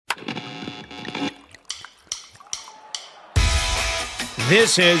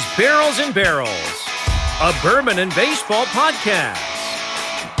This is Barrels and Barrels, a bourbon and baseball podcast,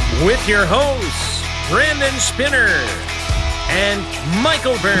 with your hosts, Brandon Spinner and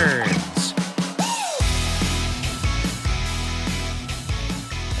Michael Burns.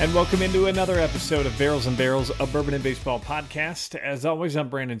 And welcome into another episode of Barrels and Barrels, a bourbon and baseball podcast. As always, I'm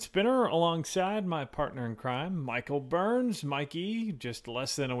Brandon Spinner, alongside my partner in crime, Michael Burns. Mikey, just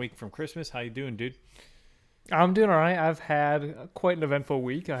less than a week from Christmas. How you doing, dude? I'm doing all right. I've had quite an eventful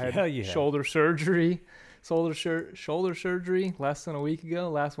week. I had shoulder surgery less than a week ago,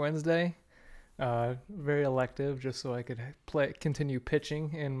 last Wednesday. Very elective, just so I could continue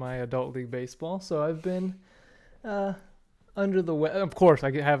pitching in my adult league baseball. So I've been under the weather. Of course,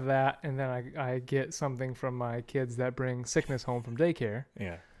 I have that, and then I get something from my kids that bring sickness home from daycare.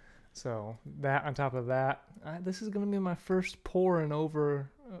 Yeah. So that on top of that, this is going to be my first pour in over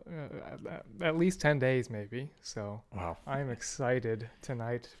at least 10 days maybe. So wow, I'm excited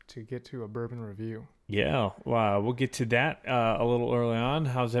tonight to get to a bourbon review. Yeah, we'll get to that a little early on.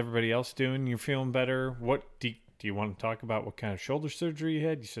 How's everybody else doing? You're feeling better? What do you want to talk about? What kind of shoulder surgery you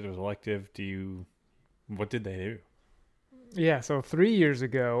had? You said it was elective. What did they do? Yeah, so 3 years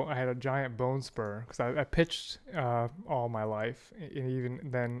ago, I had a giant bone spur because I pitched all my life,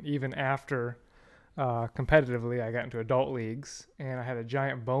 and even after competitively, I got into adult leagues, and I had a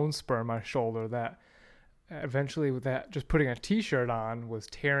giant bone spur in my shoulder that eventually, with that, just putting a T-shirt on was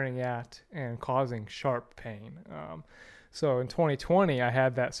tearing at and causing sharp pain. So in 2020, I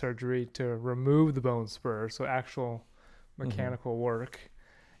had that surgery to remove the bone spur, so actual mechanical work.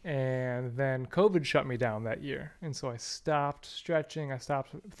 And then COVID shut me down that year. And so I stopped stretching. I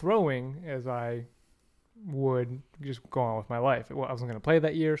stopped throwing as I would just go on with my life. I wasn't going to play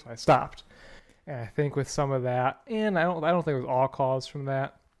that year, so I stopped. And I think with some of that, and I don't think it was all caused from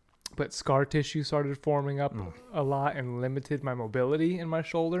that, but scar tissue started forming up a lot and limited my mobility in my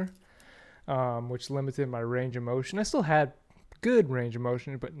shoulder, which limited my range of motion. I still had good range of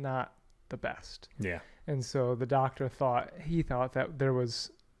motion, but not the best. Yeah. And so the doctor thought that there was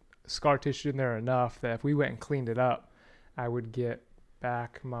scar tissue in there enough that if we went and cleaned it up, I would get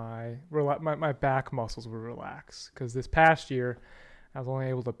back my back muscles would relax. Because this past year, I was only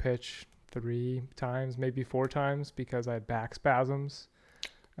able to pitch 3 times, maybe 4 times, because I had back spasms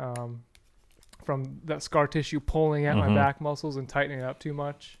from that scar tissue pulling at my back muscles and tightening it up too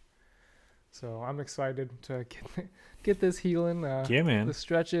much. So I'm excited to get this healing. Yeah, man. The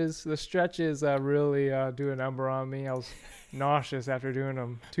stretches really do a number on me. I was nauseous after doing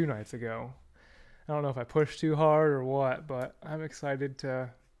them 2 nights ago. I don't know if I pushed too hard or what, but I'm excited to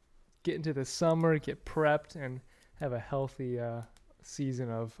get into the summer, get prepped, and have a healthy season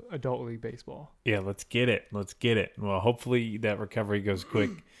of adult league baseball. Yeah, let's get it. Well, hopefully that recovery goes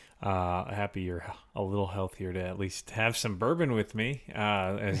quick. Happy you're a little healthier to at least have some bourbon with me.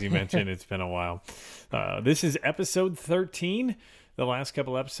 As you mentioned, it's been a while. This is episode 13. The last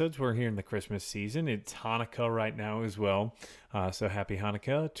couple episodes, we're here in the Christmas season. It's Hanukkah right now as well. So happy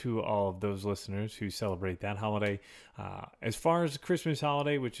Hanukkah to all of those listeners who celebrate that holiday. As far as the Christmas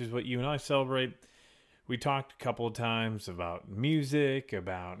holiday, which is what you and I celebrate, we talked a couple of times about music,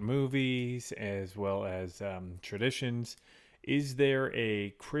 about movies, as well as traditions. Is there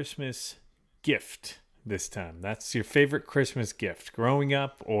a Christmas gift this time? That's your favorite Christmas gift growing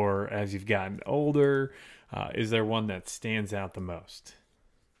up or as you've gotten older? Is there one that stands out the most?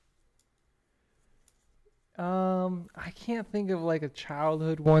 I can't think of like a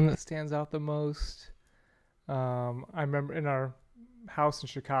childhood one that stands out the most. I remember in our house in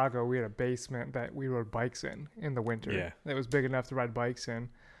Chicago, we had a basement that we rode bikes in the winter. Yeah. It was big enough to ride bikes in.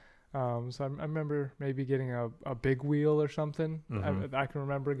 So I remember maybe getting a big wheel or something. I can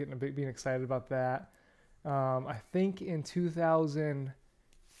remember being excited about that. I think in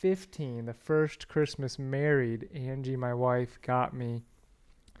 2015, the first Christmas married, Angie, my wife, got me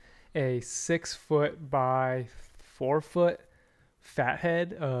a 6 foot by 4 foot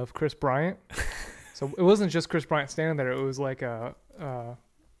fathead of Chris Bryant. So it wasn't just Chris Bryant standing there. It was like a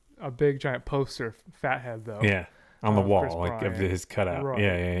big giant poster fathead though. Yeah. On the wall, like of his cutout. Right.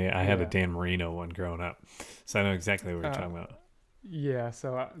 Yeah. I had a Dan Marino one growing up, so I know exactly what you're talking about. Yeah,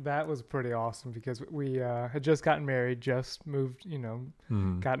 so that was pretty awesome because we had just gotten married, just moved,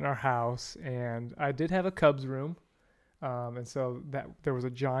 got in our house, and I did have a Cubs room, and so that there was a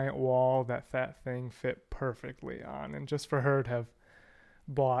giant wall that thing fit perfectly on, and just for her to have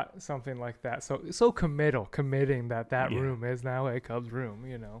bought something like that, so committing that room is now a Cubs room,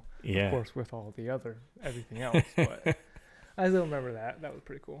 Yeah. Of course with all the everything else, but I still remember that was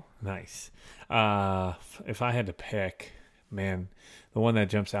pretty cool. Nice. If I had to pick, man, the one that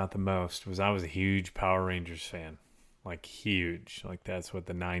jumps out the most was I was a huge Power Rangers fan. like huge. Like that's what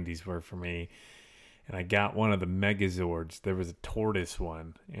the 90s were for me. And I got one of the Megazords. There was a tortoise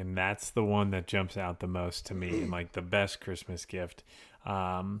one, and that's the one that jumps out the most to me, and like the best Christmas gift.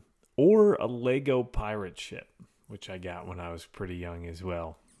 Or a Lego pirate ship, which I got when I was pretty young as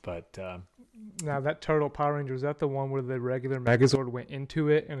well. But now that Turtle Power Ranger, is that the one where the regular Megazord went into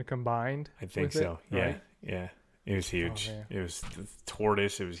it and it combined? I think so. It, right? Yeah. It was huge. Oh, it was the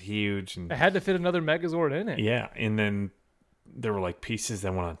tortoise. It was huge, and it had to fit another Megazord in it. Yeah, and then there were like pieces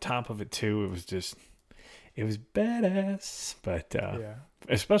that went on top of it too. It was badass. But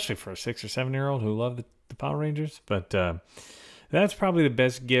especially for a 6 or 7-year-old who loved the Power Rangers. But that's probably the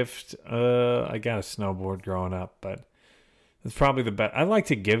best gift. I got a snowboard growing up, but it's probably the best. I like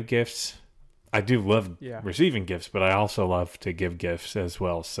to give gifts. I do love receiving gifts, but I also love to give gifts as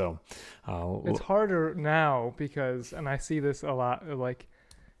well. So it's harder now because, and I see this a lot, like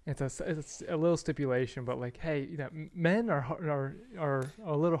it's a little stipulation, but like, hey, men are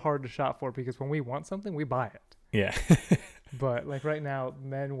a little hard to shop for because when we want something, we buy it. Yeah. But like right now,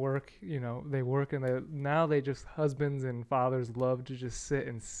 men work, they work, and now just husbands and fathers love to just sit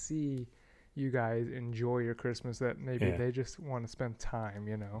and see you guys enjoy your Christmas, that maybe they just want to spend time,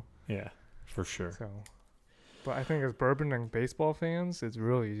 Yeah, for sure. So, but I think as bourbon and baseball fans, it's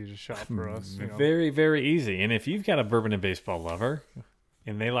really easy to shop for us. Very, very easy. And if you've got a bourbon and baseball lover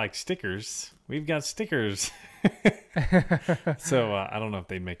and they like stickers, we've got stickers. So I don't know if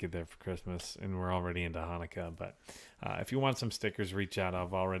they make it there for Christmas, and we're already into Hanukkah, but if you want some stickers, reach out.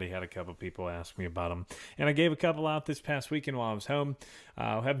 I've already had a couple people ask me about them, and I gave a couple out this past weekend while I was home.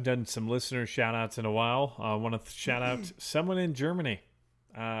 I haven't done some listener shout outs in a while. I want to shout out someone in Germany.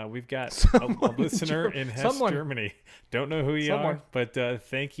 We've got a listener in Hesse, Germany. Don't know who you are, but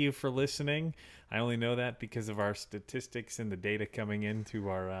thank you for listening. I only know that because of our statistics and the data coming in through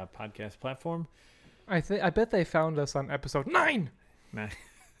our podcast platform. I bet they found us on episode 9.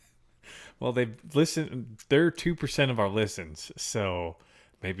 Well, they've listened. They're 2% of our listens, so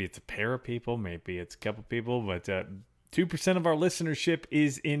maybe it's a pair of people, maybe it's a couple people, but 2% of our listenership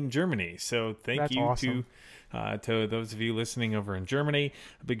is in Germany. So thank you awesome. To those of you listening over in Germany.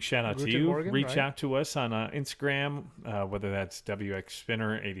 A big shout out to you. Morgan, Reach out to us on Instagram, whether that's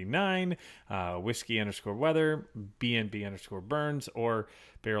WXSpinner89, whiskey_weather, BNB_Burns, or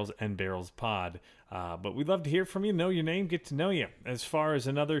Barrels and Barrels Pod. But we'd love to hear from you, know your name, get to know you. As far as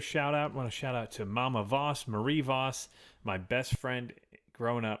another shout out, I want to shout out to Mama Voss, Marie Voss, my best friend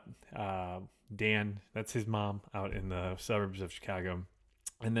growing up, Dan, that's his mom out in the suburbs of Chicago.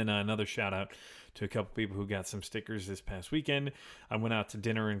 And then another shout out to a couple people who got some stickers this past weekend. I went out to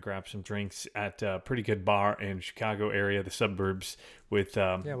dinner and grabbed some drinks at a pretty good bar in Chicago area, the suburbs, with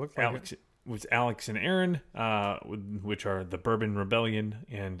Alex and Aaron, which are the Bourbon Rebellion,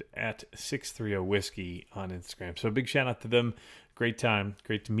 and at 630 Whiskey on Instagram. So a big shout out to them. Great time.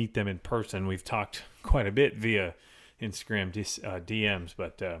 Great to meet them in person. We've talked quite a bit via Instagram DMs,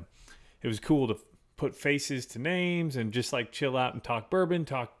 but it was cool to put faces to names and just like chill out and talk bourbon,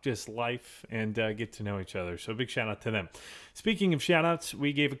 talk just life, and get to know each other. So big shout out to them. Speaking of shout outs,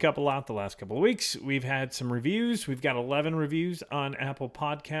 we gave a couple out the last couple of weeks. We've had some reviews. We've got 11 reviews on Apple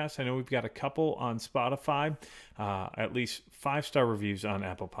Podcasts. I know we've got a couple on Spotify, at least 5-star reviews on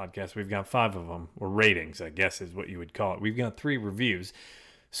Apple Podcasts. We've got 5 of them, or ratings, I guess is what you would call it. We've got 3 reviews.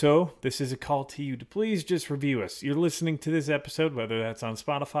 So this is a call to you to please just review us. You're listening to this episode, whether that's on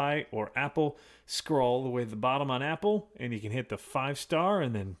Spotify or Apple, scroll all the way to the bottom on Apple, and you can hit the 5-star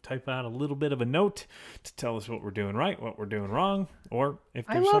and then type out a little bit of a note to tell us what we're doing right, what we're doing wrong, or if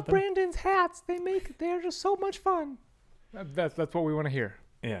there's something. I love Brandon's hats. They're just so much fun. That's what we want to hear.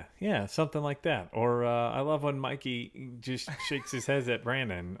 Yeah, something like that. Or I love when Mikey just shakes his head at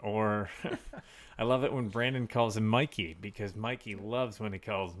Brandon, or I love it when Brandon calls him Mikey, because Mikey loves when he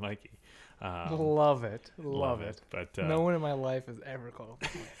calls Mikey. Love it. But no one in my life has ever called me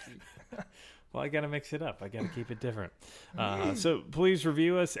Mikey. Well, I got to mix it up. I got to keep it different. So please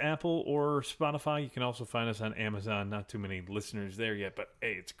review us, Apple or Spotify. You can also find us on Amazon. Not too many listeners there yet, but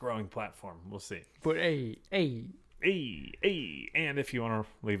hey, it's a growing platform. We'll see. But hey. And if you want to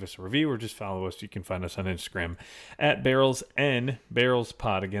leave us a review or just follow us, you can find us on Instagram at Barrels N Barrels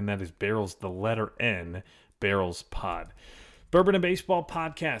Pod. Again, that is Barrels, the letter N, Barrels Pod. Bourbon and Baseball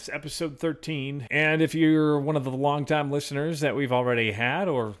Podcast, episode 13. And if you're one of the longtime listeners that we've already had,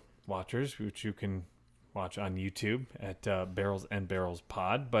 or watchers, which you can watch on YouTube at Barrels and Barrels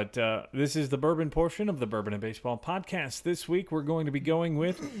Pod. But this is the bourbon portion of the Bourbon and Baseball Podcast. This week we're going to be going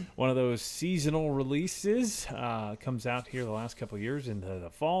with one of those seasonal releases. Comes out here the last couple of years into the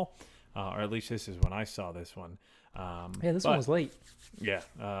fall, or at least this is when I saw this one. This one was late. Yeah,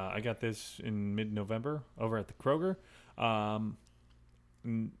 I got this in mid-November over at the Kroger. I'm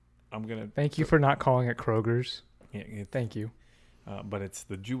gonna Thank you for not calling it Kroger's. Yeah, Thank you. but it's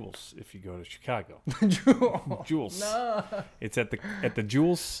the Jewels if you go to Chicago. Jewels. No. It's at the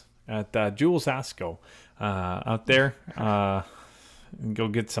Jewels at Jewels Asco out there. Go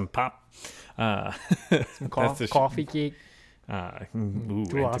get some pop. Some coffee cake.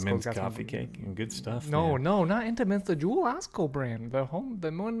 Intamin's coffee cake and good stuff. No, not Intamin's. The Jewel Asco brand. The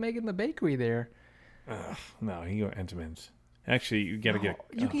one making the bakery there. No, you go Intamin's. Actually, you got to get.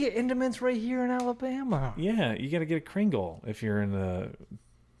 You can get Intamin's right here in Alabama. Yeah, you got to get a Kringle if you're in the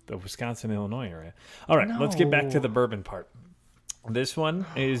Wisconsin, Illinois area. All right, let's get back to the bourbon part. This one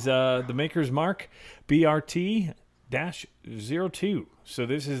is the Maker's Mark BRT-02. So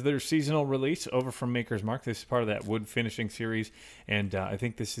this is their seasonal release over from Maker's Mark. This is part of that wood finishing series, and I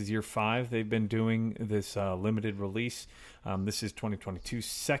think this is year 5 they've been doing this limited release. This is 2022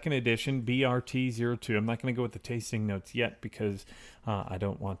 second edition BRT-02. I'm not going to go with the tasting notes yet because I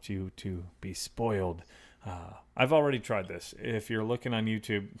don't want you to be spoiled. I've already tried this. If you're looking on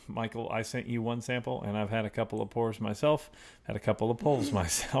YouTube, Michael, I sent you one sample, and I've had a couple of pours myself, had a couple of pulls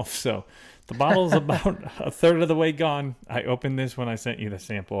myself. So the bottle's about a third of the way gone. I opened this when I sent you the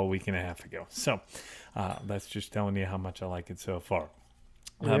sample a week and a half ago. So that's just telling you how much I like it so far.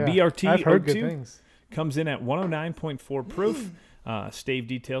 BRT-02 I've heard good things. Comes in at 109.4 proof. Stave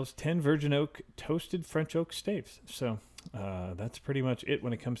details, 10 virgin oak toasted French oak staves. So that's pretty much it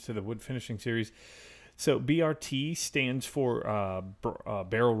when it comes to the wood finishing series. So BRT stands for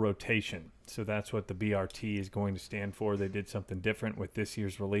barrel rotation. So that's what the BRT is going to stand for. They did something different with this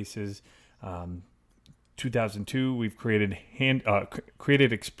year's releases. 2002, we've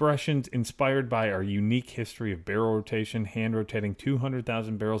created expressions inspired by our unique history of barrel rotation. Hand rotating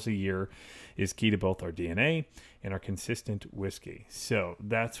 200,000 barrels a year is key to both our DNA and our consistent whiskey. So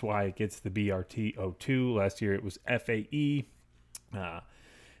that's why it gets the BRT-02. Last year it was FAE.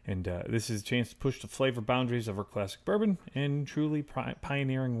 And this is a chance to push the flavor boundaries of our classic bourbon in truly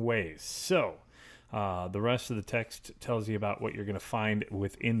pioneering ways. So the rest of the text tells you about what you're going to find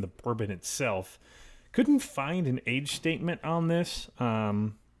within the bourbon itself. Couldn't find an age statement on this,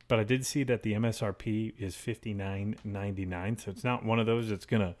 but I did see that the MSRP is $59.99. So it's not one of those that's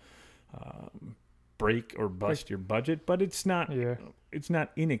going to break or bust your budget, but it's not. Yeah. It's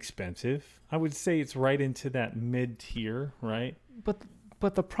not inexpensive. I would say it's right into that mid tier, right? But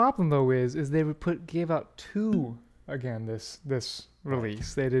the problem though is they gave out 2 again this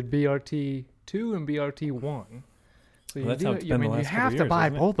release. They did BRT-2 and BRT-1 So you have to buy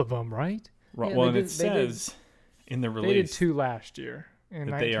both of them, right? Right. Well, and it says in the release they did 2 last year.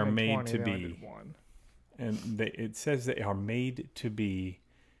 That they are made to be. And it says they are made to be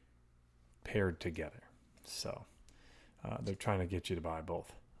paired together. So they're trying to get you to buy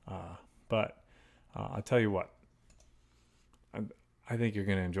both. But I'll tell you what. I think you're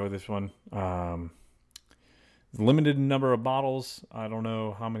going to enjoy this one. Limited number of bottles. I don't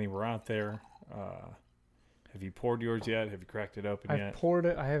know how many were out there. Have you poured yours yet? Have you cracked it open yet? I've poured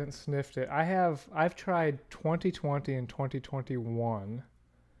it. I haven't sniffed it. I've tried 2020 and 2021.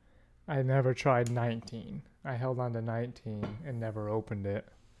 I never tried 19. I held on to 19 and never opened it.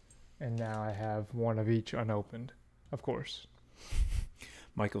 And now I have one of each unopened, of course.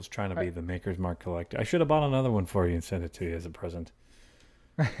 Michael's trying to be the Maker's Mark collector. I should have bought another one for you and sent it to you as a present.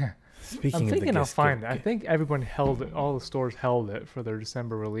 I'm thinking I'll find it. I think everyone held it. All the stores held it for their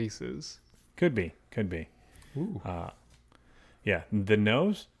December releases. Could be. Ooh. Yeah, the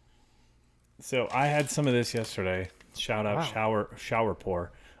nose. So I had some of this yesterday. Shout out shower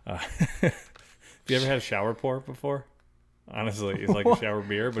pour. Have you ever had a shower pour before? Honestly, it's like a shower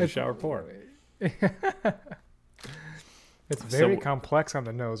beer, but a shower pour. It's very complex on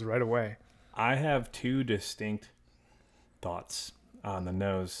the nose right away. I have 2 distinct thoughts on the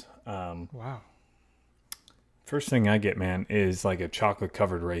nose. Wow. First thing I get, man, is like a chocolate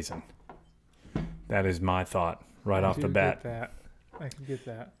covered raisin. That is my thought right off the bat. I can get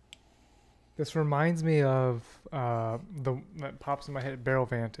that. This reminds me of that pops in my head, Barrel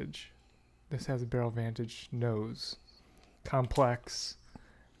Vantage. This has a Barrel Vantage nose. Complex.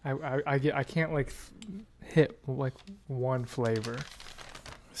 I can't hit like one flavor.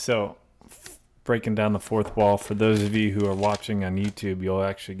 So breaking down the fourth wall, for those of you who are watching on YouTube, you'll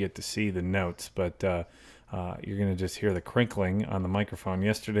actually get to see the notes, but you're going to just hear the crinkling on the microphone.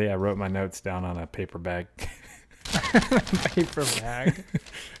 Yesterday I wrote my notes down on a paper bag. Paper bag.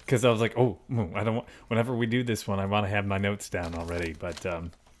 Because I was like, I don't want, whenever we do this one, I want to have my notes down already. But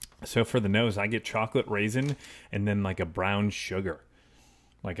so for the nose, I get chocolate raisin and then like a brown sugar.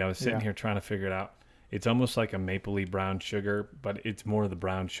 Like I was sitting here trying to figure it out. It's almost like a mapley brown sugar, but it's more the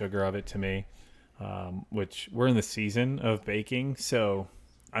brown sugar of it to me, which we're in the season of baking. So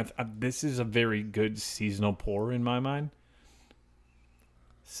this is a very good seasonal pour in my mind.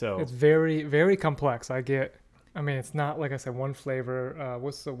 So It's very, very complex. It's not, like I said, one flavor.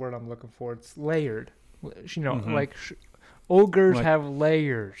 What's the word I'm looking for? It's layered. Like ogres have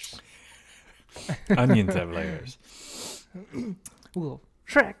layers. Onions have layers. Well,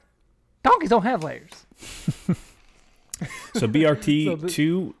 Shrek, donkeys don't have layers. So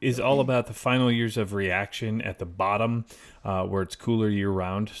BRT-02 is all about the final years of reaction at the bottom, where it's cooler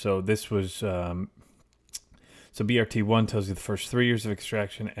year-round. So this was... So BRT-1 tells you the first 3 years of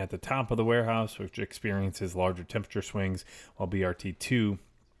extraction at the top of the warehouse, which experiences larger temperature swings, while BRT-2,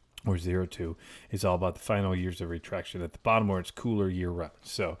 or 02, is all about the final years of retraction at the bottom, where it's cooler year-round.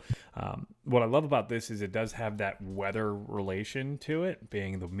 So what I love about this is it does have that weather relation to it,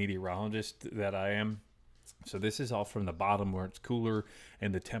 being the meteorologist that I am. So this is all from the bottom where it's cooler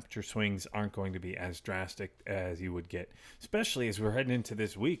and the temperature swings aren't going to be as drastic as you would get, especially as we're heading into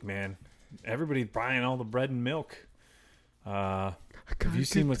this week, man. Everybody's buying all the bread and milk. Have you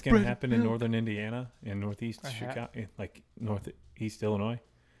seen what's going to happen in northern Indiana and northeast Chicago, like northeast Illinois?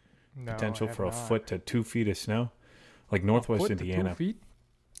 No, Potential for a foot to 2 feet of snow. Like northwest Indiana. 2 feet?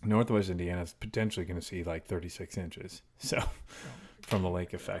 Northwest Indiana is potentially going to see like 36 inches. So from the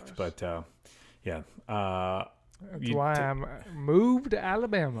lake effect. But yeah. That's why I'm moved to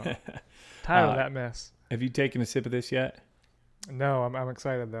Alabama. Tired of that mess. Have you taken a sip of this yet? No, I'm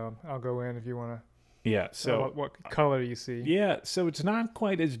excited though. I'll go in if you want to. Yeah. So what color do you see? Yeah. So it's not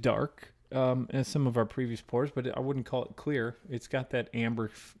quite as dark as some of our previous pours, but I wouldn't call it clear. It's got that amber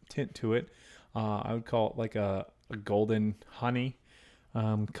tint to it. I would call it like a golden honey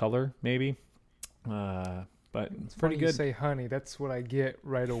color, maybe. But it's pretty good. You say honey, that's what I get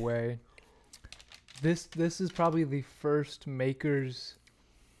right away. This is probably the first Maker's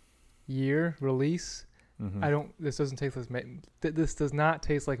year release. Mm-hmm. This doesn't taste like this does not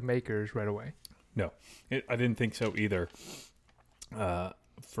taste like Maker's right away. No, I didn't think so either. This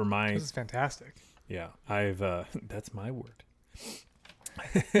is fantastic. Yeah, that's my word.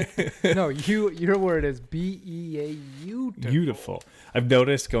 No, your word is beautiful. Beautiful. I've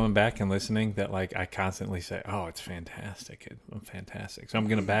noticed going back and listening that like I constantly say, "Oh, it's fantastic! I'm fantastic." So I'm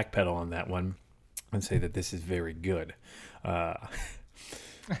going to backpedal on that one and say that this is very good.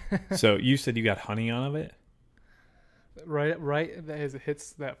 So you said you got honey on it? Right as it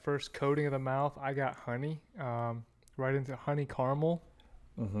hits that first coating of the mouth, I got honey. Right into honey caramel.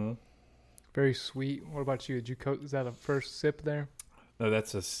 Mm-hmm. Very sweet. What about you? Is that a first sip there? No,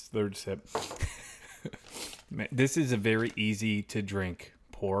 that's a third sip. Man, this is a very easy to drink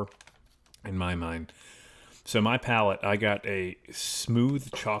pour in my mind. So my palate, I got a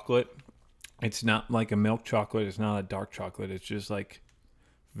smooth chocolate. It's not like a milk chocolate. It's not a dark chocolate. It's just like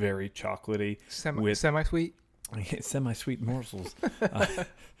very chocolatey. Semi-sweet? Semi-sweet morsels.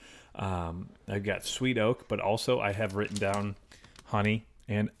 I've got sweet oak, but also I have written down honey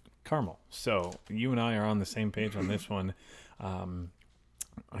and caramel. So you and I are on the same page on this one.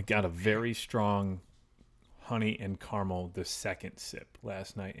 I got a very strong honey and caramel the second sip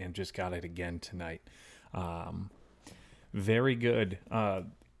last night and just got it again tonight. Very good.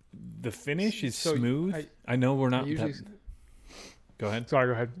 The finish is smooth. I know we're not... Go ahead. Sorry,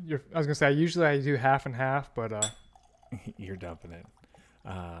 go ahead. I was going to say, usually I do half and half, but... You're dumping it.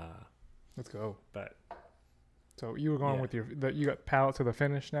 Let's go. But... So you were going with you got palate to the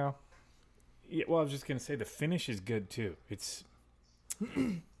finish now? Yeah, well, I was just going to say the finish is good too. It's...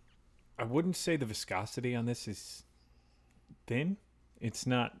 I wouldn't say the viscosity on this is thin. It's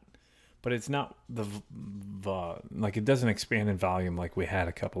not... But it's not the like it doesn't expand in volume like we had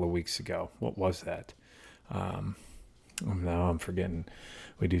a couple of weeks ago. What was that? No, I'm forgetting.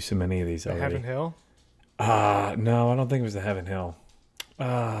 We do so many of these already. Heaven Hill? No, I don't think it was the Heaven Hill.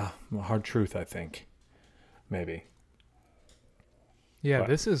 Hard Truth, I think. Maybe. Yeah,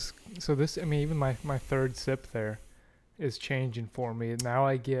 but. Even my third sip there is changing for me. Now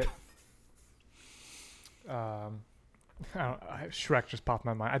I get Shrek just popped in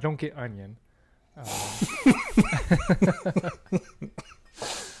my mind. I don't get onion.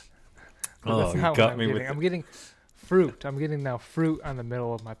 Oh, you got me with... I'm getting fruit. I'm getting now fruit on the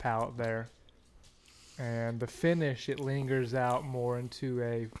middle of my palate there. And the finish, it lingers out more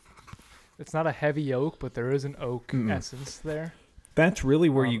into it's not a heavy oak, but there is an oak essence there. That's really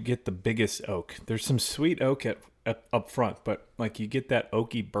where you get the biggest oak. There's some sweet oak up front, but like you get that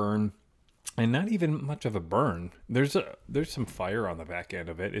oaky burn. And not even much of a burn. There's some fire on the back end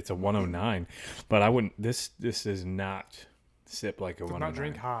of it. It's a 109, but I wouldn't. This is not sip like a 109. Not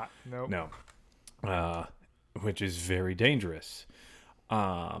drink hot. Nope. No. which is very dangerous.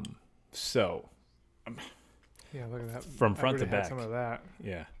 So, Yeah, look at that. from front to I really had back. some of that.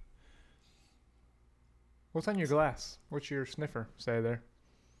 Yeah. What's on your glass? What's your sniffer say there?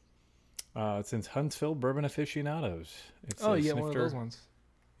 It's since Huntsville Bourbon Aficionados. It's Oh, a you got one of snifter. those ones.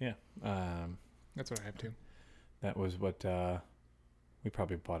 Yeah. That's what I have too. That was what we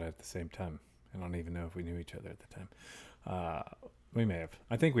probably bought it at the same time. I don't even know if we knew each other at the time. We may have.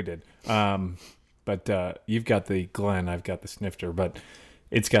 I think we did. But you've got the Glen. I've got the snifter. But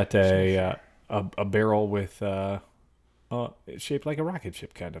it's got a barrel with it's shaped like a rocket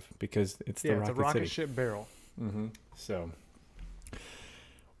ship, kind of, because it's the it's a rocket rocket city. ship barrel. Mm-hmm. So,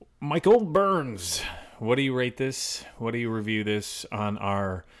 Michael Burns, what do you rate this? What do you review this on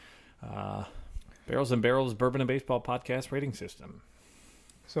our Barrels and Barrels Bourbon and Baseball podcast rating system?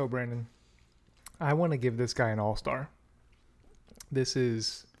 So, Brandon, I want to give this guy an all-star. This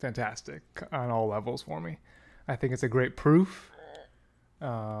is fantastic on all levels for me. I think it's a great proof.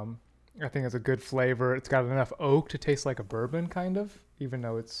 I think it's a good flavor. It's got enough oak to taste like a bourbon, kind of, even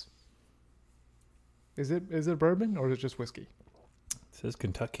though it's... Is it bourbon or is it just whiskey? It says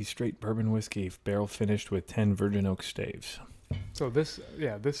Kentucky Straight Bourbon Whiskey, barrel finished with 10 virgin oak staves. So this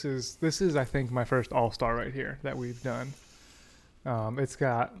is I think my first all-star right here that we've done. It's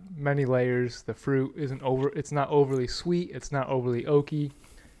got many layers. The fruit it's not overly sweet, it's not overly oaky.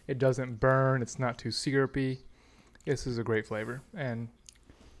 It doesn't burn, it's not too syrupy. This is a great flavor, and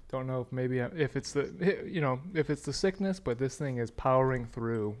don't know if it's the sickness, but this thing is powering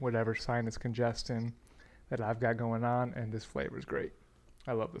through whatever sinus congestion that I've got going on, and this flavor is great.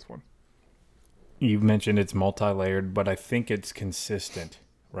 I love this one. You mentioned it's multi-layered, but I think it's consistent,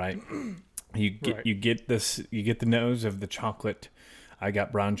 right? You get the nose of the chocolate. I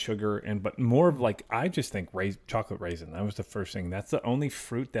got brown sugar, but more of like, I just think chocolate raisin. That was the first thing. That's the only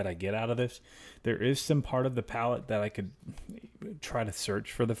fruit that I get out of this. There is some part of the palate that I could try to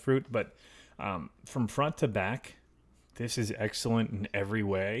search for the fruit, but from front to back, this is excellent in every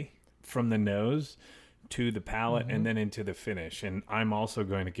way, from the nose to the palate, and then into the finish. And I'm also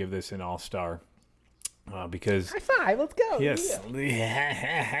going to give this an all-star. Because high five, let's go. Yes.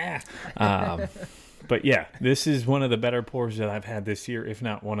 But yeah, this is one of the better pours that I've had this year, if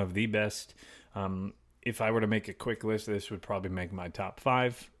not one of the best. If I were to make a quick list, this would probably make my top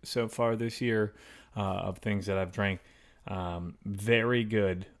 5 so far this year of things that I've drank. Very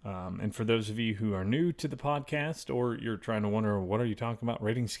good. And for those of you who are new to the podcast, or you're trying to wonder, what are you talking about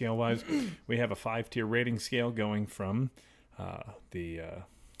rating scale wise? We have a 5-tier rating scale going from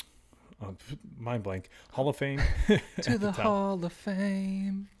mind blank, Hall of Fame to the Hall of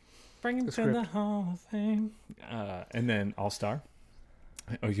Fame. Bring him to the Hall of Fame. And then All-Star.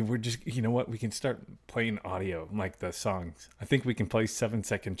 Oh, we're just, you know what? We can start playing audio, like the songs. I think we can play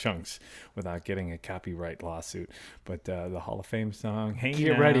 7-second chunks without getting a copyright lawsuit. But the Hall of Fame song, hey,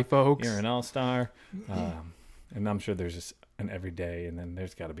 get ready, folks. You're an all-star. And I'm sure there's just an everyday, and then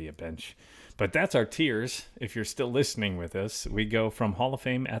there's got to be a bench. But that's our tiers. If you're still listening with us, we go from Hall of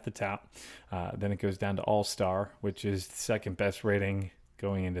Fame at the top. Then it goes down to All-Star, which is the second best rating,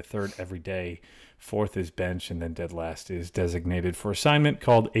 going into third everyday. Fourth is bench, and then dead last is designated for assignment,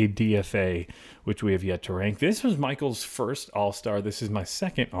 called a DFA, which we have yet to rank. This was Michael's first All-Star. This is my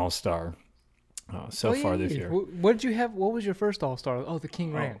second All-Star so far this year. What did you have? What was your first All-Star? Oh, the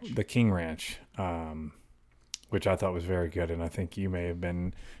King Ranch. The King Ranch, which I thought was very good, and I think you may have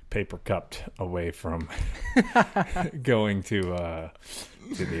been paper cupped away from going to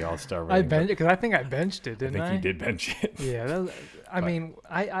the All-Star rating. I benched it because I think I benched it, didn't I? I think you did bench it. Yeah, I mean,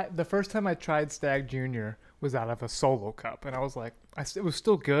 the first time I tried Stag Junior was out of a solo cup, and I was like, it was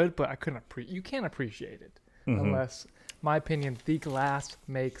still good, but I couldn't you can't appreciate it unless, my opinion, the glass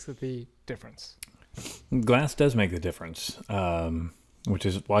makes the difference. Glass does make the difference, which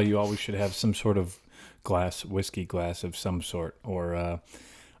is why you always should have some sort of whiskey glass of some sort, or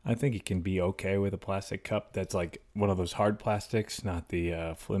I think it can be okay with a plastic cup that's like one of those hard plastics, not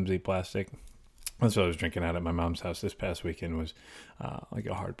the flimsy plastic. That's what I was drinking out at my mom's house this past weekend, was like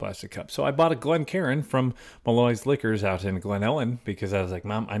a hard plastic cup. So I bought a Glencairn from Malloy's Liquors out in Glen Ellen, because I was like,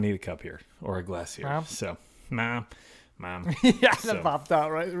 Mom, I need a cup here, or a glass here. Mom? So, Mom. Yeah, that popped out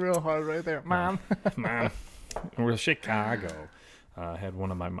real hard right there. Mom. Mom. We're Chicago. Had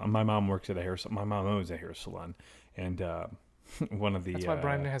one of my mom works at a hair salon. My mom owns a hair salon, and one of the that's why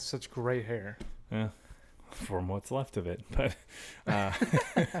Brian has such great hair. Yeah, from what's left of it. But I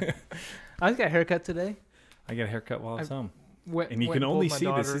just got a haircut today. I got a haircut while I was home, and you can only see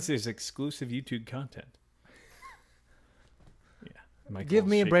this. This is exclusive YouTube content. Yeah, give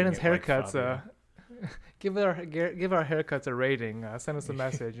me and Brandon's haircuts give our haircuts a rating. Send us a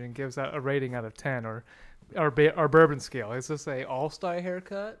message and give us a rating out of 10, or our bourbon scale. Is this a all-star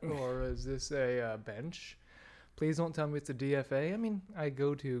haircut or is this a bench? Please don't tell me it's a DFA. I mean, I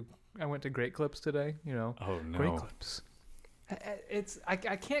went to Great Clips today. Oh no, Great Clips. I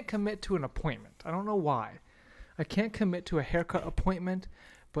can't commit to an appointment. I don't know why. I can't commit to a haircut appointment,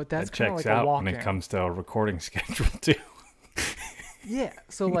 but that's kind of like a walk-in. When it comes to a recording schedule too. Yeah,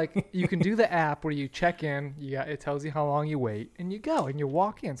 so like you can do the app where you check in, it tells you how long you wait, and you go and you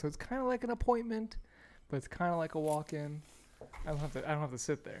walk in. So it's kind of like an appointment, but it's kind of like a walk-in. I don't have to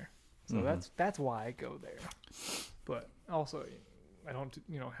sit there. So that's why I go there. But also, I don't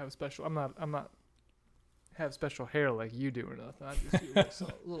have special. I'm not have special hair like you do or nothing. I just do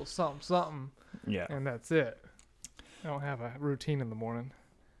a little something. Yeah, and that's it. I don't have a routine in the morning.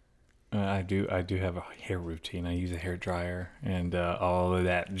 I do have a hair routine. I use a hair dryer and all of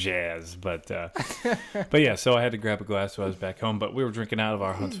that jazz. But yeah, so I had to grab a glass while I was back home. But we were drinking out of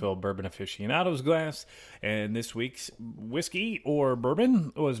our Huntsville Bourbon Aficionados glass. And this week's whiskey or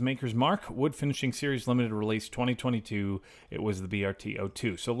bourbon was Maker's Mark Wood Finishing Series Limited Release 2022. It was the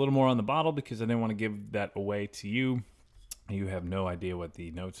BRT-02. So a little more on the bottle because I didn't want to give that away to you. You have no idea what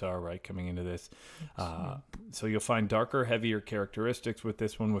the notes are, right, coming into this. So you'll find darker, heavier characteristics with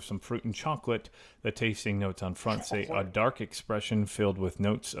this one with some fruit and chocolate. The tasting notes on front say a dark expression filled with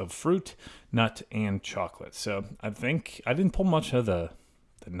notes of fruit, nut, and chocolate. So I think I didn't pull much of the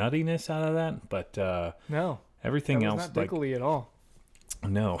nuttiness out of that, but no, everything that else was not dickly at all.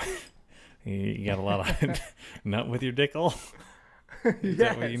 No, you got a lot of nut with your dickle. Is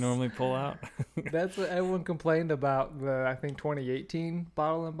that what you normally pull out? That's what everyone complained about I think 2018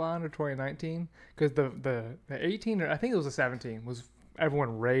 Bottle and Bond or 2019, because the 18 or I think it was the 17 was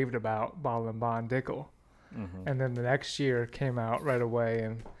everyone raved about Bottle and Bond Dickel, and then the next year came out right away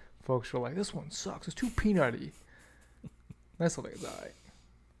and folks were like, "This one sucks. It's too peanutty." That's what it's alright.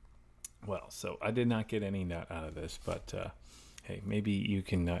 Well, so I did not get any nut out of this, but hey, maybe you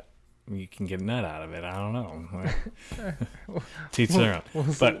can nut. You can get a nut out of it. I don't know. Teach their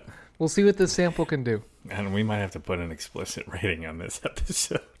own. We'll see what this sample can do. And we might have to put an explicit rating on this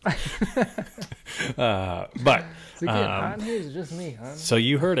episode. But is it getting hot in here? Is it just me, huh? So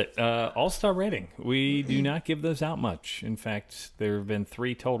you heard it. All-star rating. We do not give those out much. In fact, there have been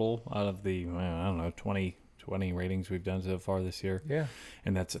 3 total out of the 20 ratings we've done so far this year. Yeah.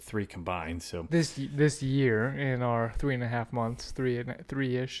 And that's a 3 combined. So this year in our 3.5 months,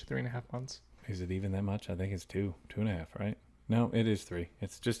 3.5 months. Is it even that much? I think it's 2.5, right? No, it is 3.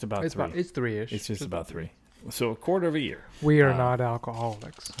 It's just about 3. It's 3-ish. It's just about 3. So a quarter of a year. We are not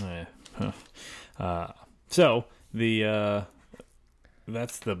alcoholics. So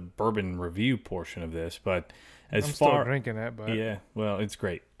that's the bourbon review portion of this, but I'm still drinking it, but yeah, well, it's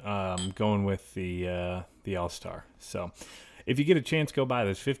great. Going with the All-Star. So if you get a chance, go buy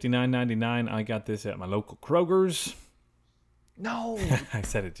this. $59.99. I got this at my local Kroger's. No. I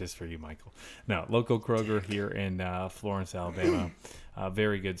said it just for you, Michael. No, local Kroger here in Florence, Alabama.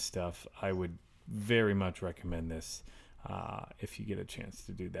 Very good stuff. I would very much recommend this. If you get a chance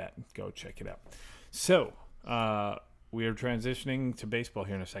to do that, go check it out. So we are transitioning to baseball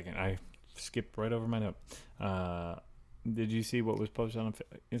here in a second. I skipped right over my note. Did you see what was posted on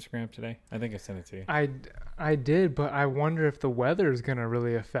Instagram today? I think I sent it to you. I did, but I wonder if the weather is going to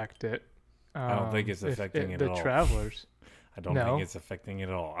really affect it. I don't think it's affecting it at all. The Travelers. I don't think it's affecting it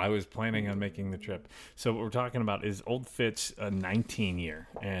at all. I was planning on making the trip. So what we're talking about is Old Fitz 19 year.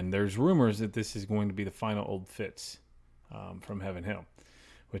 And there's rumors that this is going to be the final Old Fitz from Heaven Hill,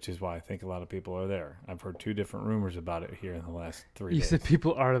 which is why I think a lot of people are there. I've heard 2 different rumors about it here in the last 3 days. You said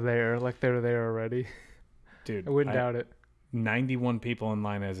people are there, like they're there already. Dude, I wouldn't doubt it. 91 people in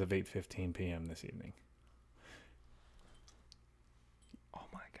line as of 8:15 p.m. this evening. Oh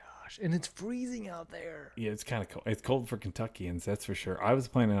my gosh. And it's freezing out there. Yeah, it's kind of cold. It's cold for Kentuckians, that's for sure. I was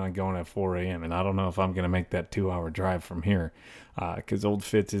planning on going at 4 a.m., and I don't know if I'm going to make that 2-hour drive from here because Old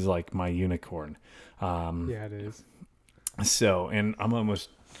Fitz is like my unicorn. Yeah, it is. So, and I'm almost...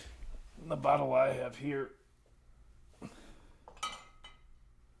 The bottle I have here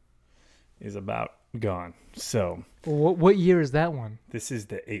is about gone. So... What year is that one? This is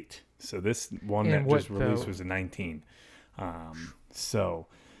the 8. So this one that just released was a 19. So...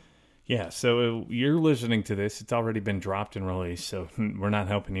 Yeah, so you're listening to this. It's already been dropped and released, so we're not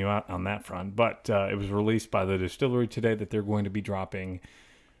helping you out on that front. But it was released by the distillery today that they're going to be dropping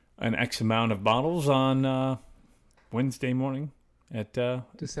an X amount of bottles on Wednesday morning at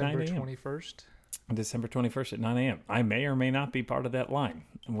December 9 a.m. 21st. December 21st at 9 a.m. I may or may not be part of that line.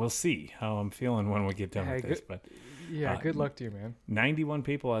 We'll see how I'm feeling when we get done with this. But good luck to you, man. 91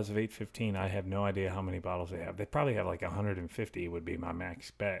 people as of 8:15. I have no idea how many bottles they have. They probably have like 150 would be my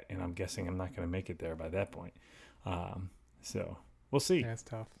max bet, and I'm guessing I'm not going to make it there by that point. So we'll see. That's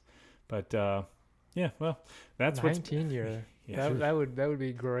tough. But well, that's 19 year. Yeah, that would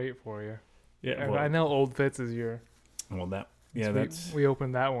be great for you. Yeah, I know Old Fitz is your. Well, we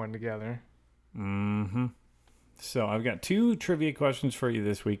opened that one together. Mm-hmm. So I've got 2 trivia questions for you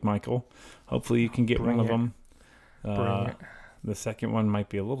this week, Michael. Hopefully you can get one of them. Bring it. The second one might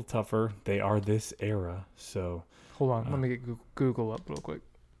be a little tougher. They are this era, so... Hold on. Let me get Google up real quick.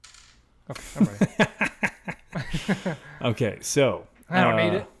 Okay, I'm ready. Okay, so... I don't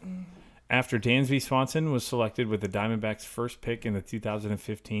need it. After Dansby Swanson was selected with the Diamondbacks' first pick in the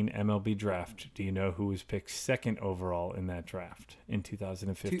 2015 MLB draft, do you know who was picked second overall in that draft in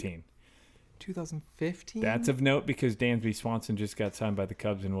 2015? 2015? That's of note because Dansby Swanson just got signed by the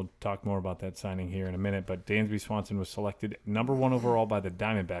Cubs, and we'll talk more about that signing here in a minute. But Dansby Swanson was selected number 1 overall by the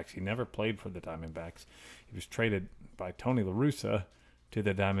Diamondbacks. He never played for the Diamondbacks. He was traded by Tony La Russa to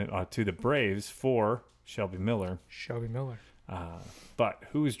the Braves for Shelby Miller. But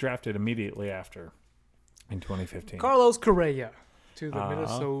who was drafted immediately after in 2015? Carlos Correa to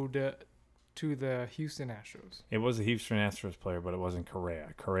the Houston Astros. It was a Houston Astros player, but it wasn't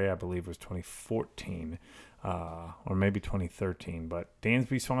Correa. Correa, I believe, was 2014 or maybe 2013. But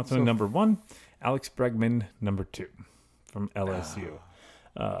Dansby Swanson, number 1. Alex Bregman, number 2 from LSU.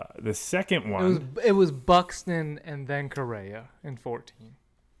 The second one... It was Buxton and then Correa in 14.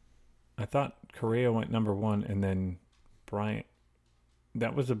 I thought Correa went number 1 and then Bryant...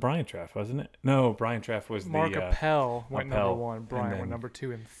 That was the Bryant draft, wasn't it? No, Bryant draft was Mark Appel went Appel, number 1. Bryant went number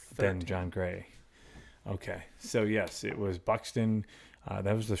 2 and 13. Then John Gray. Okay. So, yes, it was Buxton.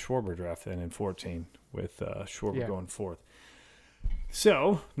 That was the Schwarber draft then in 14 with Schwarber going 4th.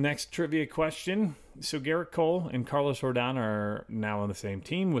 So, next trivia question. So, Garrett Cole and Carlos Rodon are now on the same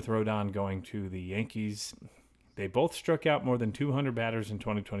team, with Rodon going to the Yankees. They both struck out more than 200 batters in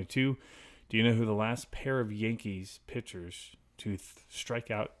 2022. Do you know who the last pair of Yankees pitchers to strike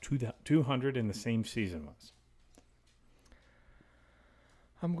out 200 in the same season was?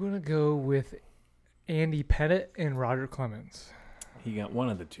 I'm going to go with Andy Pettitte and Roger Clemens. He got one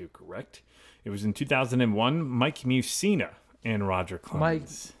of the two correct. It was in 2001, Mike Mussina and Roger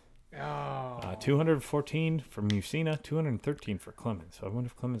Clemens. 214 for Mussina, 213 for Clemens. So I wonder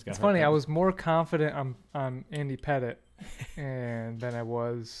if Clemens got It's funny, I was more confident on Andy Pettitte and than I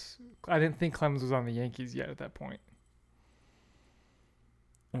was... I didn't think Clemens was on the Yankees yet at that point.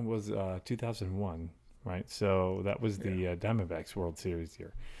 It was 2001, right? So that was the Diamondbacks World Series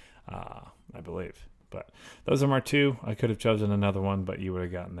year, I believe. But those are my 2. I could have chosen another one, but you would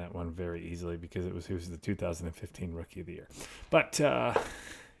have gotten that one very easily because he was the 2015 Rookie of the Year. But and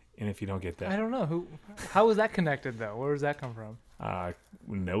if you don't get that, I don't know how was that connected though. Where does that come from?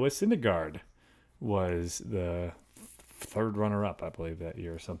 Noah Syndergaard was the 3rd runner-up, I believe, that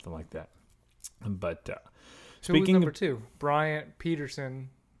year or something like that. But who was number 2? Bryant, Peterson.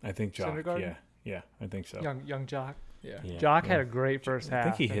 I think Jock. Syndergaard? Yeah, I think so. Young Jock. Yeah. Jock had a great first half.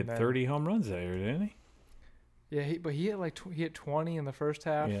 I think he hit 30 home runs there, didn't he? Yeah, he hit he hit 20 in the first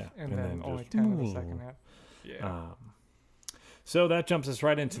half, and then only 10 in the second half. Yeah. So that jumps us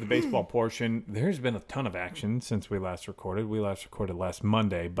right into the baseball portion. There's been a ton of action since we last recorded. We last recorded last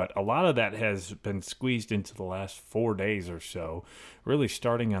Monday, but a lot of that has been squeezed into the last 4 days or so, really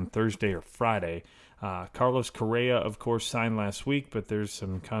starting on Thursday or Friday. Carlos Correa, of course, signed last week, but there's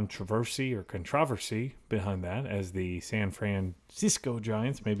some controversy behind that as the San Francisco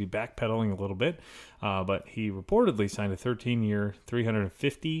Giants may be backpedaling a little bit. But he reportedly signed a 13-year,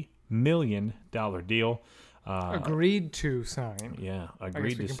 $350 million deal. Agreed to sign. Yeah, agreed to sign. I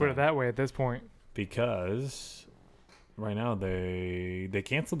guess we can put it that way at this point. Because right now they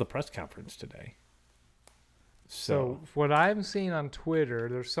canceled the press conference today. So what I'm seeing on Twitter,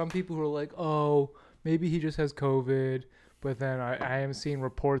 there's some people who are like, oh, maybe he just has COVID. But then I am seeing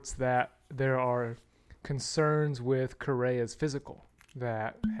reports that there are concerns with Correa's physical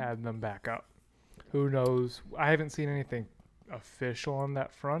that had them back up. Who knows? I haven't seen anything official on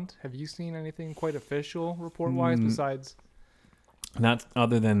that front. Have you seen anything quite official report-wise besides? Not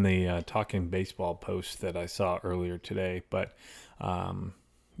other than the Talking Baseball post that I saw earlier today. But,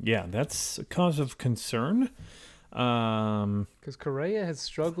 that's a cause of concern. Because Correa has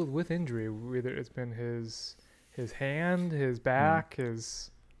struggled with injury. Whether it's been his hand, his back, I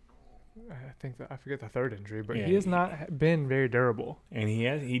forget the 3rd injury, but he has not been very durable. And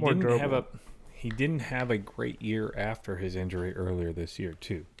he didn't have a great year after his injury earlier this year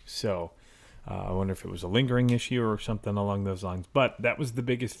too. So I wonder if it was a lingering issue or something along those lines. But that was the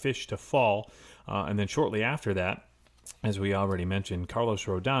biggest fish to fall. And then shortly after that, as we already mentioned, Carlos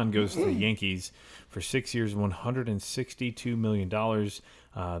Rodon goes to the Yankees for 6 years, $162 million.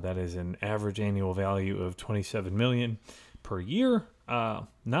 That is an average annual value of $27 million per year.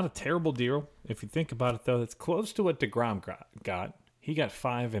 Not a terrible deal. If you think about it, though, it's close to what DeGrom got. He got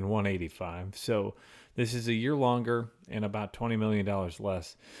 $5 and $185. So this is a year longer and about $20 million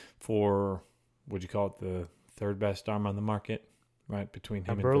less for, would you call it, the third best arm on the market, right, between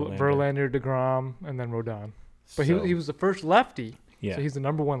him and Verlander, DeGrom, and then Rodon. But he was the first lefty, so he's the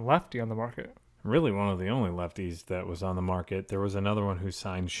number one lefty on the market. Really one of the only lefties that was on the market. There was another one who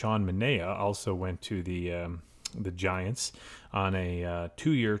signed, Sean Manaea, also went to the Giants on a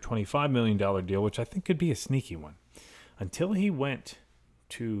 2-year, $25 million deal, which I think could be a sneaky one. Until he went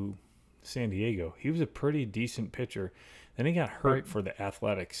to San Diego, he was a pretty decent pitcher. Then he got hurt for the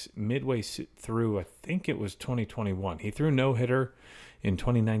Athletics midway through, I think it was 2021. He threw no-hitter in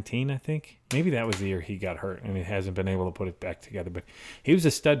 2019, I think. Maybe that was the year he got hurt, and he hasn't been able to put it back together. But he was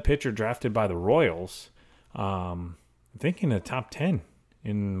a stud pitcher drafted by the Royals, I think in the top 10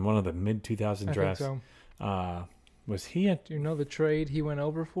 in one of the mid-2000 drafts. I think so. Was he at... Do you know the trade he went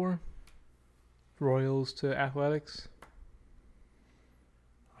over for? Royals to Athletics?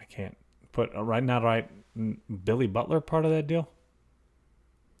 I can't put... Billy Butler part of that deal?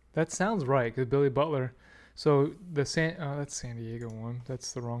 That sounds right, because Billy Butler... So that's San Diego one.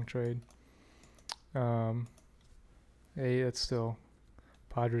 That's the wrong trade. That's still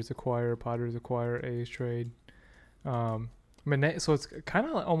Padres acquire, A's trade. So it's kind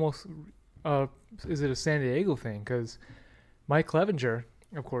of almost is it a San Diego thing? Because Mike Clevenger,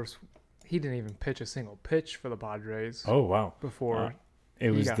 of course, he didn't even pitch a single pitch for the Padres. Oh wow! Before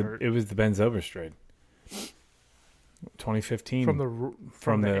it was the Ben Zobrist trade. 2015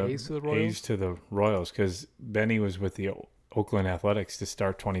 from the A's to the Royals, because Benny was with the Oakland Athletics to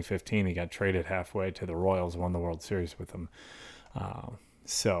start 2015. He got traded halfway to the Royals, won the World Series with them.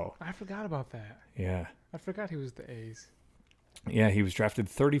 So I forgot about that. Yeah, I forgot he was the A's. Yeah, he was drafted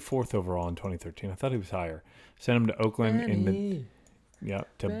 34th overall in 2013. I thought he was higher. Sent him to Oakland Benny.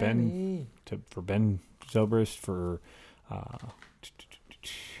 For Ben Zobrist for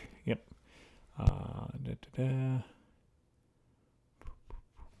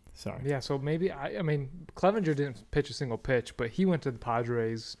Sorry. Yeah, so maybe I mean Clevenger didn't pitch a single pitch, but he went to the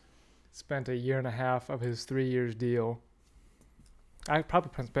Padres, spent a year and a half of his 3 years deal. I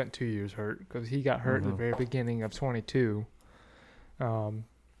probably spent 2 years hurt because he got hurt at the very beginning of 22.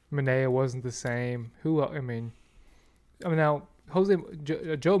 Manaea wasn't the same. Who else? I mean now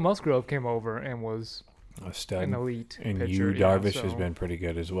Joe Musgrove came over and was a stud, an elite and pitcher. Darvish has been pretty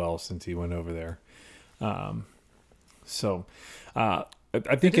good as well since he went over there.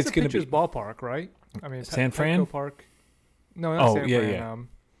 I think it's going to be ballpark, right? I mean, San Fran Park. No, not San Fran. Yeah.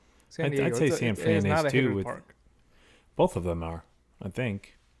 San Diego. I'd say San Fran is too. With park. Both of them are, I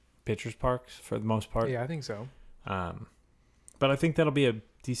think, pitchers' parks for the most part. Yeah, I think so. But I think that'll be a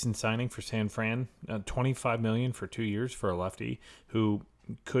decent signing for San Fran. $25 million for 2 years for a lefty who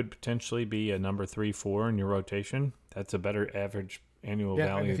could potentially be a number 3-4 in your rotation. That's a better average annual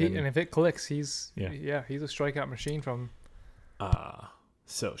value. And if it clicks, he's a strikeout machine from.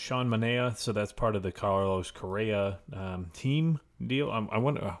 So Sean Manaea, so that's part of the Carlos Correa team deal. I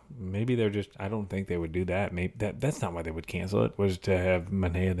wonder, maybe they're just. I don't think they would do that. Maybe that's not why they would cancel it. Was to have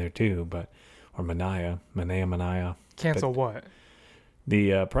Manaea there too, or Manaea. Cancel what?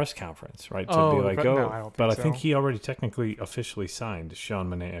 The press conference, right? To be like, I don't think I think he already technically officially signed Sean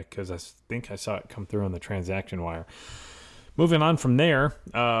Manaea because I think I saw it come through on the transaction wire. Moving on from there,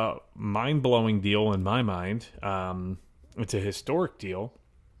 mind-blowing deal in my mind. It's a historic deal.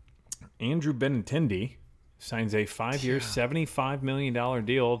 Andrew Benintendi signs a 5-year, $75 million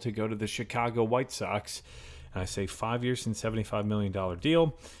deal to go to the Chicago White Sox. And I say 5 years and $75 million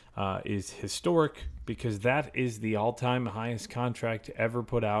deal is historic because that is the all-time highest contract ever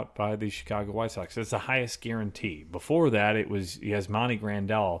put out by the Chicago White Sox. It's the highest guarantee. Before that, it was Yasmani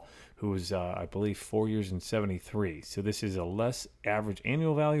Grandal, who was, I believe, 4 years and 73. So this is a less average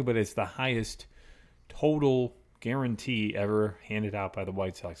annual value, but it's the highest total guarantee ever handed out by the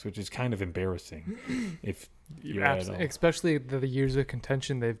White Sox, which is kind of embarrassing. If you're especially the years of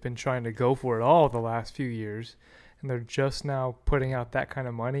contention they've been trying to go for it all the last few years, and they're just now putting out that kind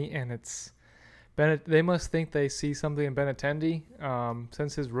of money, and it's they must think they see something in Benintendi.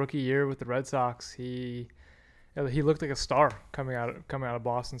 Since his rookie year with the Red Sox, he looked like a star coming out of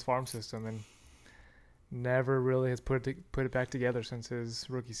Boston's farm system, and never really has put it back together since his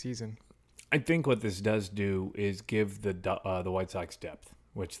rookie season. I think what this does do is give the White Sox depth.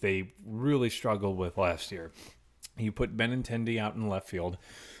 which they really struggled with last year. You put Benintendi out in left field.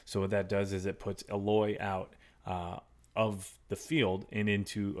 So what that does is it puts Eloy out of the field and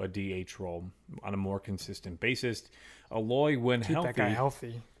into a DH role on a more consistent basis. Eloy, when Keep healthy, that guy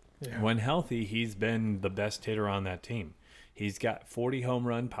healthy. Yeah. when healthy, he's been the best hitter on that team. He's got 40 home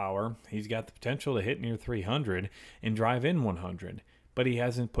run power. He's got the potential to hit near 300 and drive in 100. But he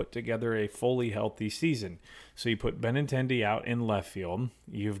hasn't put together a fully healthy season. So you put Benintendi out in left field.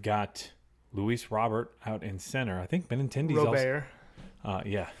 You've got Luis Robert out in center. I think Benintendi's Robert.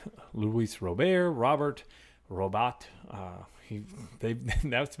 also... Luis Robert.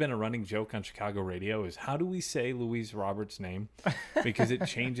 That's been a running joke on Chicago radio is how do we say Luis Robert's name? Because it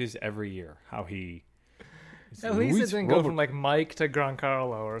changes every year how he... At least it didn't go from like Mike to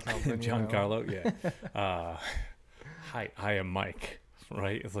Giancarlo or something. Giancarlo, yeah. Hi, I am Mike,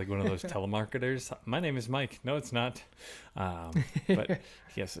 right? It's like one of those telemarketers. My name is Mike. No, it's not. But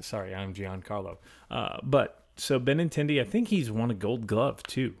yes, sorry, I'm Giancarlo. But so Benintendi, I think he's won a Gold Glove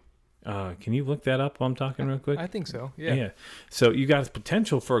too. Can you look that up while I'm talking real quick? I think so. Yeah. So you got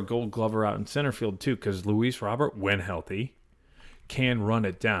potential for a Gold Glover out in center field too, because Luis Robert, when healthy, can run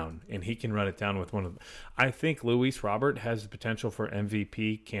it down, and he can run it down with one of them. I think Luis Robert has the potential for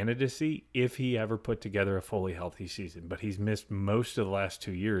MVP candidacy if he ever put together a fully healthy season, but he's missed most of the last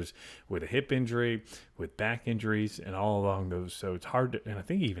 2 years with a hip injury, with back injuries, and all along those. So it's hard to, and I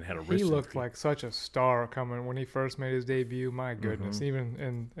think he even had a wrist He looked injury. like such a star coming when he first made his debut. My goodness,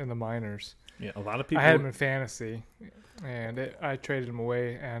 even in the minors. Yeah, a lot of people. I had him in fantasy, and I traded him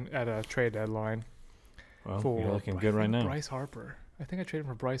away and at a trade deadline. Well, you're looking good right now. Bryce Harper. I think I traded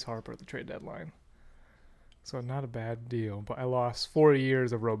him for Bryce Harper at the trade deadline. So not a bad deal. But I lost 4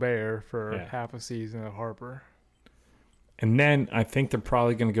 years of Robert for half a season of Harper. And then I think they're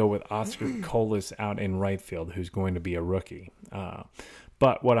probably going to go with Oscar Colas out in right field, who's going to be a rookie.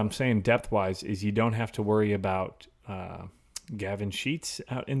 But what I'm saying depth-wise is you don't have to worry about Gavin Sheets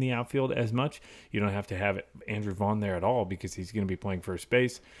out in the outfield as much. You don't have to have Andrew Vaughn there at all because he's going to be playing first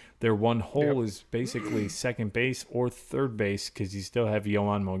base. Their one hole is basically second base or third base because you still have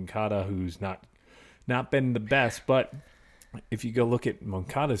Yohan Moncada, who's not been the best. But if you go look at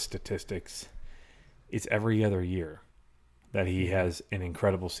Moncada's statistics, it's every other year that he has an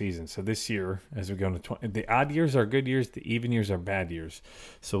incredible season. So this year, as we go into the odd years are good years, the even years are bad years.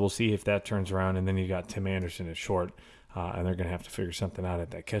 So we'll see if that turns around. And then you got Tim Anderson at short. And they're going to have to figure something out at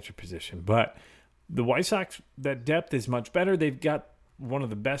that catcher position. But the White Sox, that depth is much better. They've got one of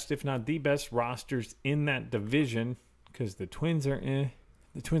the best, if not the best, rosters in that division because the Twins are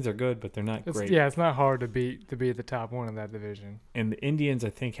The Twins are good, but they're not great. Yeah, it's not hard to be the top one in that division. And the Indians,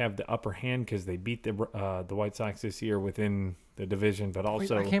 I think, have the upper hand because they beat the White Sox this year within the division, but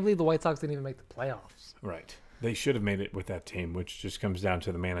also... I can't believe the White Sox didn't even make the playoffs. Right. They should have made it with that team, which just comes down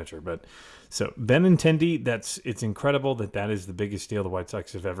to the manager. But so Benintendi, it's incredible that is the biggest deal the White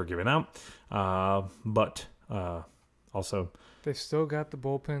Sox have ever given out. But also, they've still got the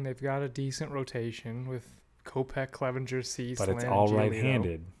bullpen. They've got a decent rotation with Kopech, Clevenger, Cease, but it's all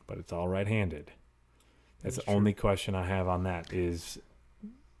right-handed. That's the only question I have on that is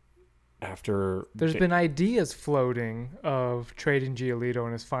after... There's been ideas floating of trading Giolito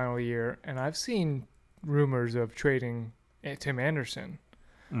in his final year, and I've seen rumors of trading Tim Anderson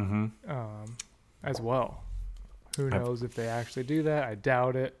as well. Who knows if they actually do that? I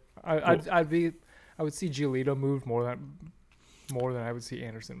doubt it. I would see Giolito moved more than I would see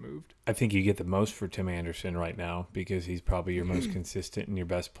Anderson moved. I think you get the most for Tim Anderson right now because he's probably your most consistent and your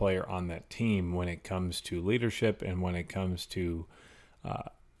best player on that team when it comes to leadership and when it comes to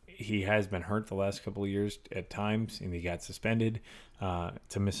he has been hurt the last couple of years at times and he got suspended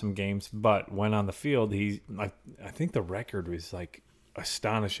to miss some games. But when on the field, I think the record was like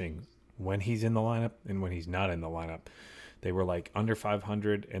astonishing when he's in the lineup and when he's not in the lineup. They were like under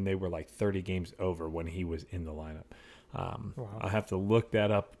 500 and they were like 30 games over when he was in the lineup. Wow. I'll have to look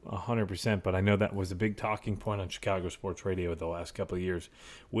that up 100%, but I know that was a big talking point on Chicago sports radio the last couple of years.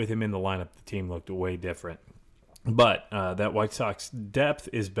 With him in the lineup, the team looked way different. But that White Sox depth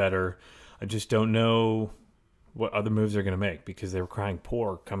is better. I just don't know what other moves they're going to make because they were crying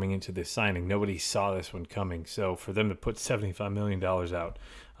poor coming into this signing. Nobody saw this one coming. So for them to put $75 million out,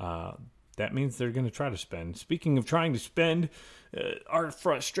 that means they're going to try to spend. Speaking of trying to spend, our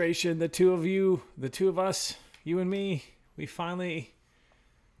frustration, the two of us, you and me, we finally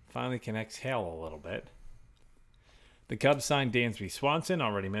can exhale a little bit. The Cubs signed Dansby Swanson.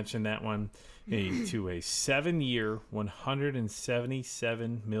 Already mentioned that one. to a 7-year,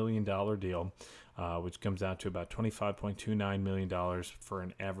 $177 million deal, which comes out to about $25.29 million for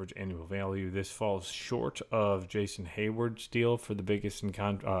an average annual value. This falls short of Jason Hayward's deal for the biggest in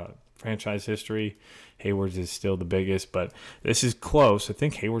franchise history. Hayward's is still the biggest, but this is close. I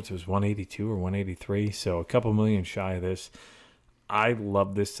think Hayward's was 182 or 183, so a couple million shy of this. I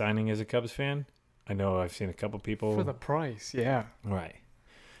love this signing as a Cubs fan. I know I've seen a couple people. For the price, yeah. Right.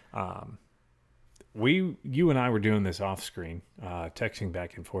 You and I were doing this off screen, texting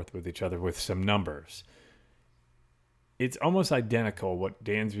back and forth with each other with some numbers. It's almost identical what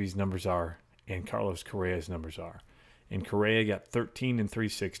Dansby's numbers are and Carlos Correa's numbers are. And Correa got 13 and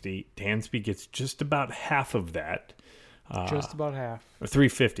 360. Dansby gets just about half of that. Just about half. Or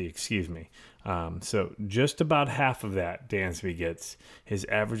 350, excuse me. So just about half of that Dansby gets. His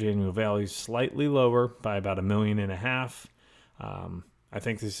average annual value is slightly lower by about $1.5 million. I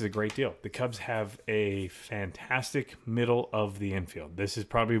think this is a great deal. The Cubs have a fantastic middle of the infield. This is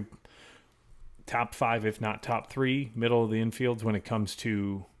probably top 5, if not top 3, middle of the infields when it comes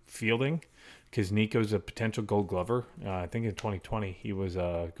to fielding, because Nico's a potential Gold Glover. I think in 2020 he was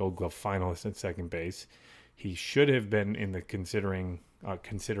a Gold Glove finalist at second base. He should have been in the consideration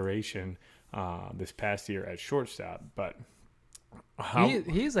this past year at shortstop, but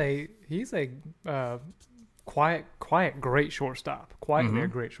he's a quiet, great shortstop. Quietly a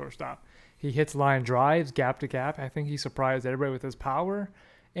great shortstop. He hits line drives, gap to gap. I think he surprised everybody with his power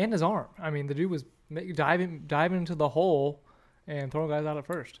and his arm. I mean, the dude was diving into the hole and throwing guys out at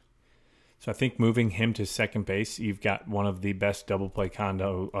first. So I think moving him to second base, you've got one of the best double play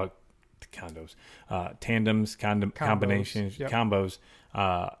tandems, combinations, yep. combos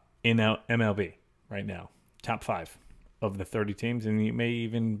in MLB right now. Top 5 of the 30 teams, and you may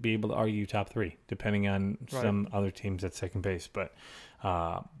even be able to argue top 3, depending on some other teams at second base. But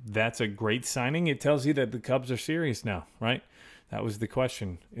that's a great signing. It tells you that the Cubs are serious now, right? That was the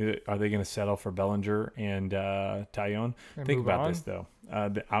question. Are they going to settle for Bellinger and Taillon? Think about this, though.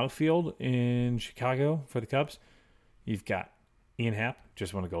 The outfield in Chicago for the Cubs, you've got Ian Happ,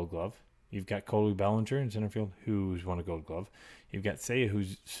 just won a Gold Glove. You've got Colby Bellinger in center field, who's won a Gold Glove. You've got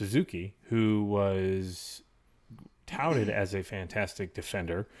Seiya Suzuki, who was touted as a fantastic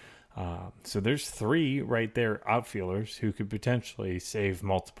defender. So there's 3 right there outfielders who could potentially save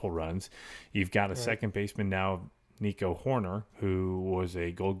multiple runs. You've got a second baseman now, Nico Horner, who was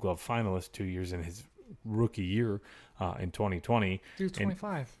a Gold Glove finalist 2 years in his rookie year in 2020. He was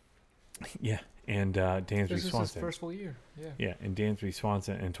 25. Yeah, and Dansby this is Swanson. His first full year. Yeah, and Dansby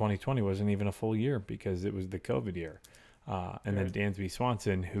Swanson in 2020 wasn't even a full year because it was the COVID year. And then Dansby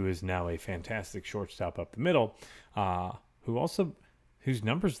Swanson, who is now a fantastic shortstop up the middle, whose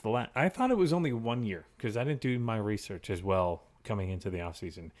numbers I thought it was only 1 year because I didn't do my research as well coming into the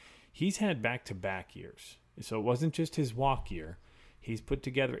offseason. He's had back-to-back years. So it wasn't just his walk year. He's put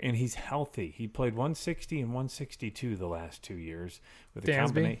together, and he's healthy. He played 160 and 162 the last 2 years with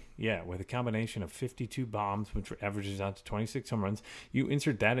a combination of 52 bombs, which averages out to 26 home runs. You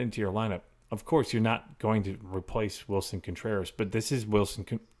insert that into your lineup. Of course, you're not going to replace Wilson Contreras, but this is Wilson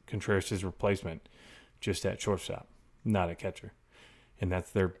Contreras' replacement, just at shortstop, not at catcher, and that's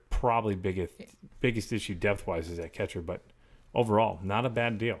their probably biggest issue depth-wise is at catcher. But overall, not a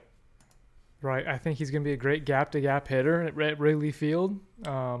bad deal. Right, I think he's going to be a great gap-to-gap hitter at Wrigley Field.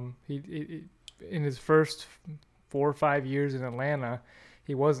 He in his first 4 or 5 years in Atlanta,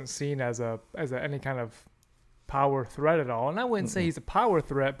 he wasn't seen as any kind of power threat at all. And I wouldn't say he's a power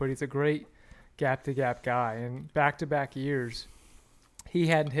threat, but he's a great gap-to-gap guy. And back-to-back years, he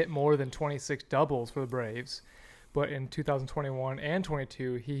hadn't hit more than 26 doubles for the Braves. But in 2021 and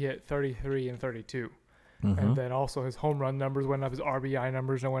 22, he hit 33 and 32. And then also his home run numbers went up, his RBI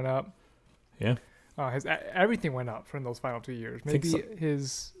numbers went up. Yeah. His everything went up from those final 2 years. Maybe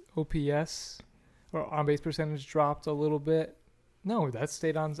his OPS or on-base percentage dropped a little bit. No, that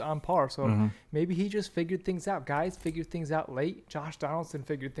stayed on par. So maybe he just figured things out. Guys figured things out late. Josh Donaldson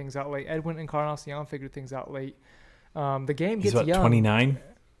figured things out late. Edwin Encarnacion figured things out late. The game gets young. 29?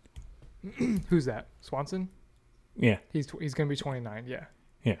 Who's that? Swanson? Yeah. He's going to be 29, yeah.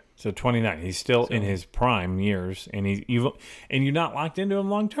 Yeah, so 29. He's still in his prime years, and you're not locked into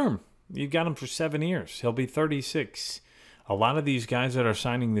him long term. You've got him for 7 years. He'll be 36. A lot of these guys that are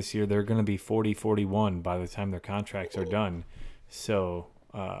signing this year, they're going to be 40, 41 by the time their contracts are done. So,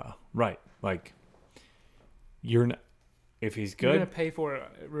 you're not. If he's good, you're going to pay for it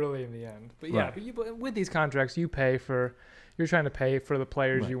really in the end. But yeah, but with these contracts, you're trying to pay for the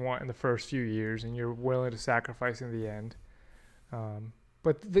players you want in the first few years, and you're willing to sacrifice in the end.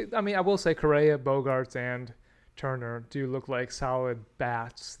 I will say Correa, Bogarts, and Turner do look like solid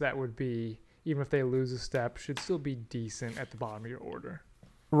bats that would be even if they lose a step, should still be decent at the bottom of your order.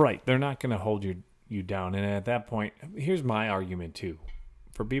 Right. They're not going to hold you down. And at that point, here's my argument too.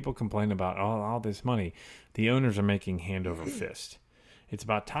 For people complaining about all this money, the owners are making hand over fist. It's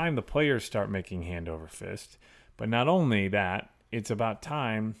about time the players start making hand over fist. But not only that, it's about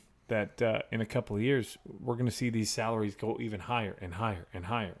time that in a couple of years, we're going to see these salaries go even higher and higher and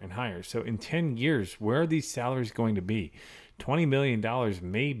higher and higher. So in 10 years, where are these salaries going to be? $20 million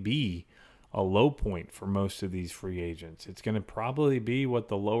may be a low point for most of these free agents. It's going to probably be what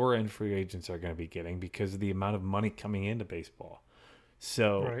the lower end free agents are going to be getting because of the amount of money coming into baseball.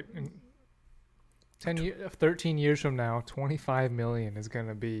 So right. And 13 years from now, $25 million is going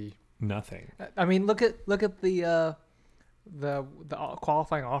to be nothing. I mean, look at the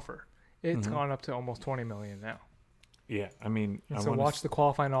qualifying offer. It's gone up to almost $20 million now. Yeah, I mean, so watch the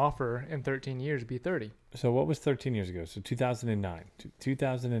qualifying offer in 13 years be 30. So what was 13 years ago? So 2009.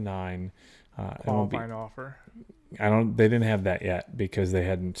 2009 qualifying offer. They didn't have that yet because they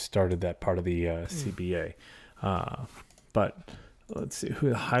hadn't started that part of the CBA. But let's see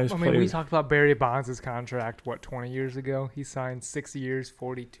who the highest player. We talked about Barry Bonds' contract 20 years ago. He signed 6 years,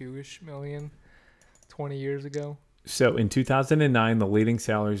 42-ish million 20 years ago. So in 2009, the leading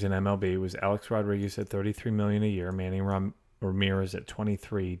salaries in MLB was Alex Rodriguez at $33 million a year, Manny Ramirez at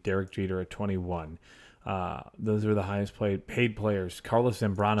 23, Derek Jeter at 21. Those were the highest paid players. Carlos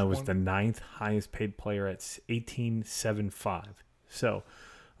Zambrano was the 9th highest paid player at $18.75. So,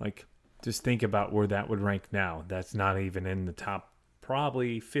 just think about where that would rank now. That's not even in the top,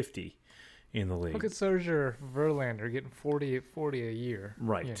 probably 50 in the league. Look at Scherzer, Verlander getting 40 a year.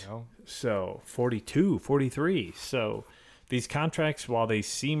 Right. So 42, 43. So these contracts, while they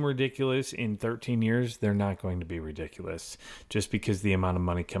seem ridiculous in 13 years, they're not going to be ridiculous just because the amount of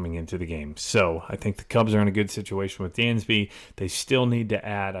money coming into the game. So I think the Cubs are in a good situation with Dansby. They still need to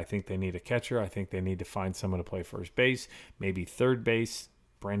add. I think they need a catcher. I think they need to find someone to play first base, maybe third base.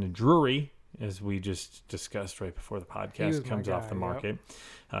 Brandon Drury, as we just discussed right before the podcast, comes off the market.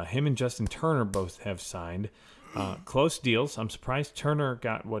 Yep. Him and Justin Turner both have signed close deals. I'm surprised Turner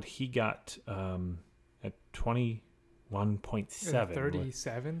got what he got at 21.7.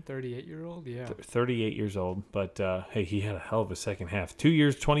 38-year-old? Yeah. 38 years old. But, hey, he had a hell of a second half. 2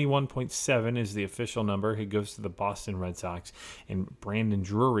 years, 21.7 is the official number. He goes to the Boston Red Sox. And Brandon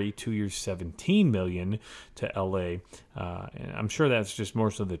Drury, 2 years, $17 million to L.A. And I'm sure that's just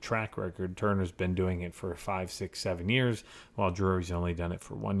more so the track record. Turner's been doing it for 5, 6, 7 years, while Drury's only done it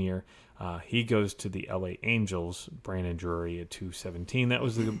for 1 year. He goes to the LA Angels, Brandon Drury at 217. That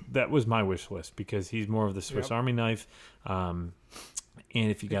was my wish list because he's more of the Swiss Army knife. And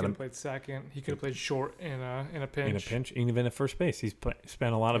if you got him, played second. He could have played short in a pinch. Even at first base. He's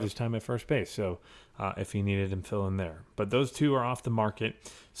spent a lot of his time at first base. So if he needed him, fill in there. But those two are off the market.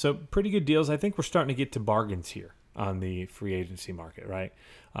 So pretty good deals. I think we're starting to get to bargains here on the free agency market, right?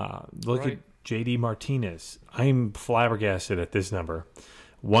 Look at J.D. Martinez. I'm flabbergasted at this number.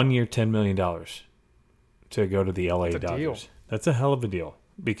 1 year, $10 million to go to the LA Dodgers. Deal. That's a hell of a deal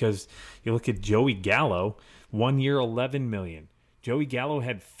because you look at Joey Gallo, 1 year, $11 million. Joey Gallo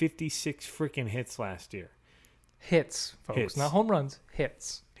had 56 freaking hits last year. Hits, folks, not home runs.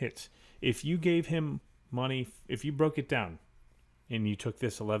 Hits. If you gave him money, if you broke it down and you took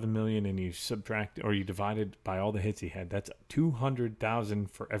this $11 million and you you divided by all the hits he had, that's $200,000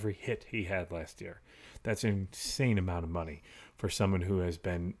 for every hit he had last year. That's an insane amount of money for someone who has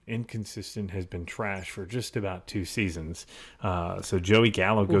been inconsistent, has been trash for just about 2 seasons. So Joey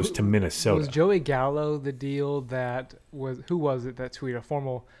Gallo goes to Minnesota. Was Joey Gallo the deal that was? Who was it that tweeted? A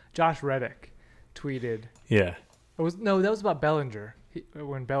formal Josh Reddick tweeted. Yeah. That was about Bellinger.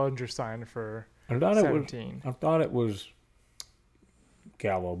 When Bellinger signed for 17. I thought it was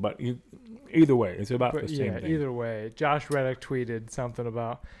Gallo, but either way, it's about the same thing. Either way, Josh Reddick tweeted something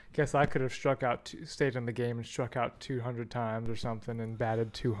about, guess I could have stayed in the game and struck out 200 times or something and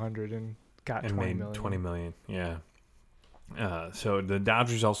batted 200 and got $20 million. $20 million, yeah. So the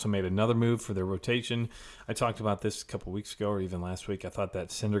Dodgers also made another move for their rotation. I talked about this a couple weeks ago or even last week. I thought that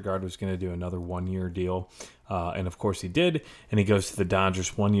Syndergaard was going to do another 1 year deal. And of course he did. And he goes to the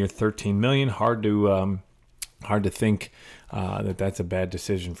Dodgers 1 year, $13 million. Hard to think that's a bad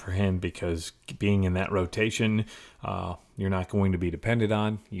decision for him because being in that rotation, you're not going to be depended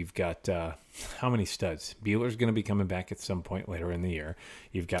on. You've got how many studs? Buehler's going to be coming back at some point later in the year.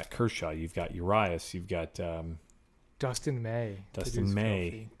 You've got Kershaw. You've got Urias. You've got Dustin May.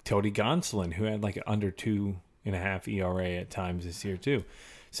 Tony Gonsolin, who had like an under 2.5 ERA at times this year too.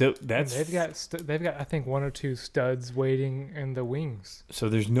 So that's they've got I think 1 or 2 studs waiting in the wings. So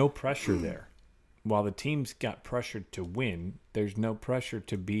there's no pressure there. while the team's got pressured to win, there's no pressure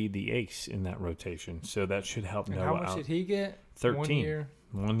to be the ace in that rotation. So that should help And Noah how much out. did he get? 13. 1 year?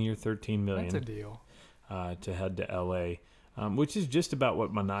 1 year, $13 million. That's a deal. To head to LA, which is just about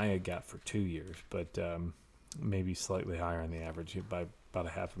what Mania got for 2 years, but maybe slightly higher on the average by about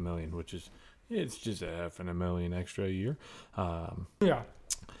 $500,000, which is it's just $500,000 extra a year. Yeah.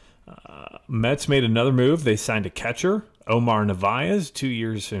 Mets made another move. They signed a catcher, Omar Narvaez, 2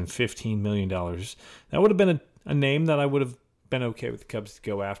 years and $15 million. That would have been a name that I would have been okay with the Cubs to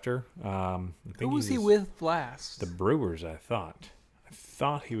go after. Who was he with last? The Brewers, I thought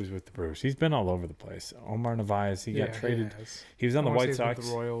he was with the Brewers. He's been all over the place. Omar Narvaez, he got traded. He was on the White Sox.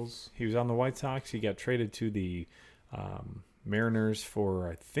 The Royals. He was on the White Sox. He got traded to the Mariners for,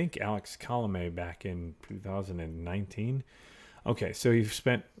 I think, Alex Colomé back in 2019. Okay, so he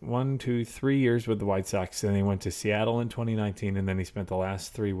spent 3 years with the White Sox, and then he went to Seattle in 2019, and then he spent the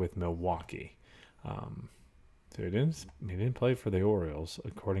last 3 with Milwaukee. So he didn't play for the Orioles,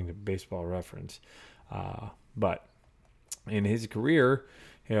 according to Baseball Reference. But in his career,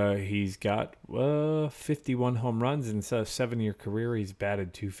 he's got 51 home runs. In a 7-year career, he's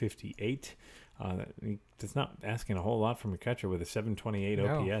batted .258. That's not asking a whole lot from a catcher with a 728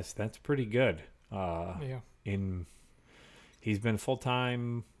 OPS. That's pretty good. He's been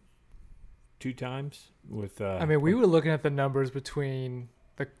full-time 2 times with we were looking at the numbers between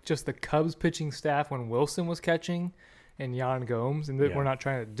the Cubs pitching staff when Wilson was catching and Yan Gomes, and we're not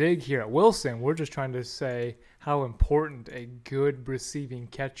trying to dig here at Wilson. We're just trying to say how important a good receiving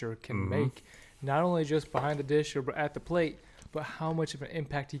catcher can make, not only just behind the dish or at the plate, but how much of an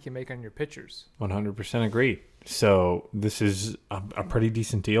impact he can make on your pitchers. 100% agree. So this is a pretty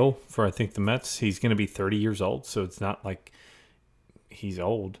decent deal for, I think, the Mets. He's going to be 30 years old, so it's not like he's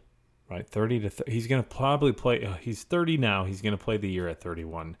old, right? He's going to probably play. He's 30 now. He's going to play the year at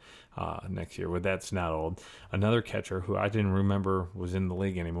 31 next year. Well, that's not old. Another catcher who I didn't remember was in the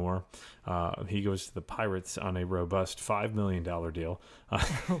league anymore. He goes to the Pirates on a robust $5 million deal.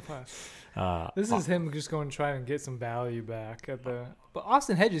 This is him just going to try and get some value back at the. But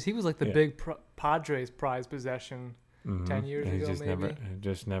Austin Hedges, he was like the big Padres prize possession 10 years ago, maybe. It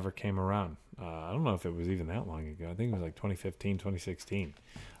just never came around. I don't know if it was even that long ago. I think it was like 2015, 2016.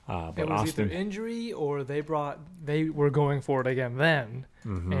 But it was Austin, either injury or they were going for it again then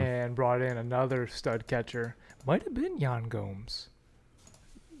and brought in another stud catcher. Might have been Yan Gomes.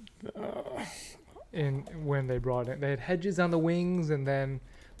 And when they brought in, they had Hedges on the wings, and then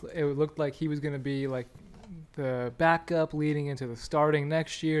it looked like he was going to be like the backup leading into the starting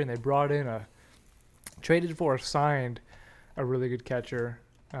next year, and they brought in signed a really good catcher,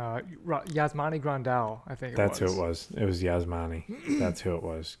 Yasmani Grandal, I think That's who it was. It was Yasmani. That's who it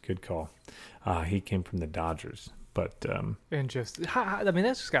was. Good call. He came from the Dodgers. But and just, that's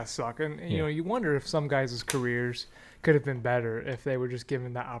just got to suck. And, you wonder if some guys' careers could have been better if they were just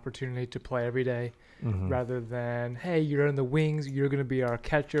given that opportunity to play every day rather than, hey, you're in the wings, you're going to be our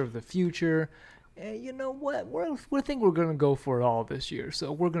catcher of the future. And you know what? We think we're going to go for it all this year.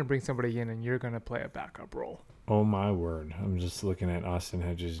 So we're going to bring somebody in and you're going to play a backup role. Oh, my word. I'm just looking at Austin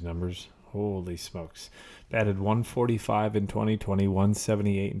Hedges' numbers. Holy smokes. Batted 145 in 2020,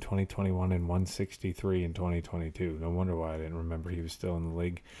 178 in 2021, and 163 in 2022. No wonder why I didn't remember he was still in the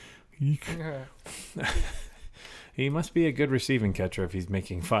league. He must be a good receiving catcher if he's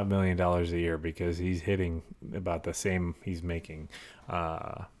making $5 million a year, because he's hitting about the same he's making.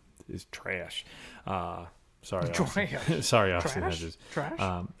 Is trash. Sorry, Austin. Sorry, Austin Hedges.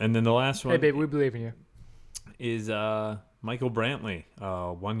 Trash? And then the last one. Hey, babe, we believe in you. Is Michael Brantley,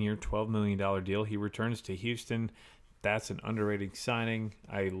 1 year, $12 million deal. He returns to Houston. That's an underrated signing.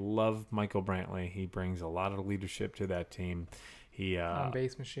 I love Michael Brantley. He brings a lot of leadership to that team. He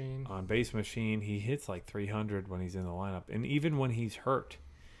on-base machine. He hits like 300 when he's in the lineup. And even when he's hurt,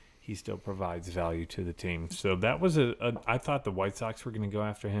 he still provides value to the team. So that was I thought the White Sox were going to go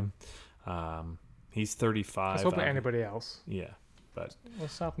after him. He's 35. Let's hope anybody else. Yeah. But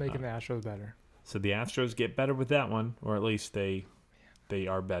let's stop making the Astros better. So the Astros get better with that one, or at least they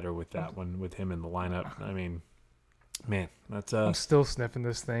are better with that one with him in the lineup. I mean, man, that's I'm still sniffing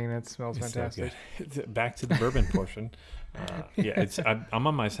this thing. That smells fantastic. Back to the bourbon portion. I'm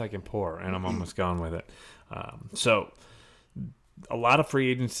on my second pour, and I'm almost gone with it. So a lot of free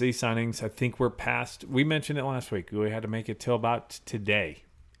agency signings. I think we're past. We mentioned it last week. We had to make it till about today.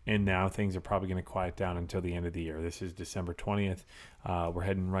 And now things are probably going to quiet down until the end of the year. This is December 20th. We're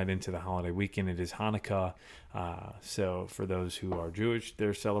heading right into the holiday weekend. It is Hanukkah. So for those who are Jewish,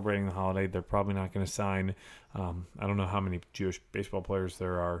 they're celebrating the holiday. They're probably not going to sign. I don't know how many Jewish baseball players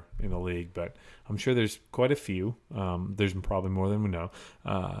there are in the league, but I'm sure there's quite a few. There's probably more than we know.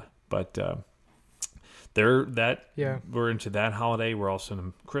 But We're into that holiday. We're also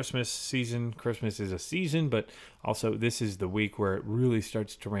in Christmas season. Christmas is a season, but also this is the week where it really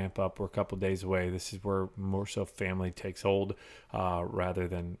starts to ramp up. We're a couple days away. This is where more so family takes hold rather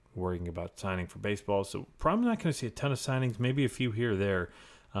than worrying about signing for baseball. So probably not going to see a ton of signings, maybe a few here or there.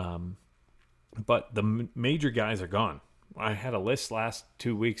 But the major guys are gone. I had a list last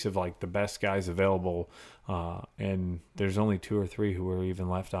 2 weeks of like the best guys available, and there's only 2 or 3 who were even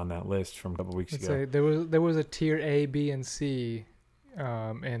left on that list from a couple weeks ago. Say there was a tier A, B, and C,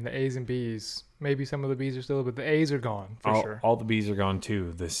 and the A's and B's. Maybe some of the B's are still, but the A's are gone for sure. All the B's are gone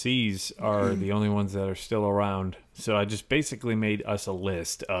too. The C's are the only ones that are still around. So I just basically made us a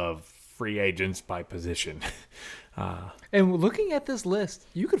list of free agents by position. And looking at this list,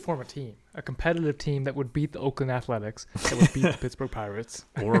 you could form a competitive team that would beat the Oakland Athletics, that would beat the Pittsburgh Pirates.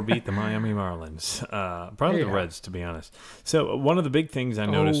 Or beat the Miami Marlins. Probably the Reds, to be honest. So one of the big things I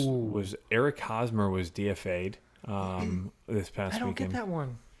noticed was Eric Hosmer was DFA'd this past weekend. I don't get that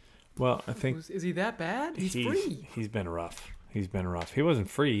one. Well, I think... Is he that bad? He's free. He's been rough. He wasn't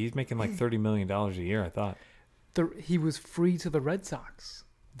free. He's making like $30 million a year, I thought. He was free to the Red Sox.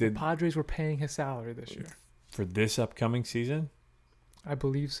 The Padres were paying his salary this year. For this upcoming season? I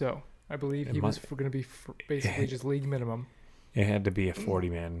believe so. I believe he was going to be basically just league minimum. It had to be a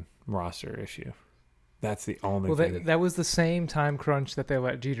 40-man roster issue. That's the only thing. That was the same time crunch that they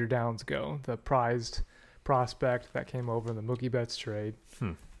let Jeter Downs go, the prized prospect that came over in the Mookie Betts trade.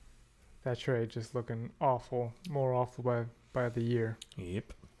 That trade just looking awful, more awful by the year.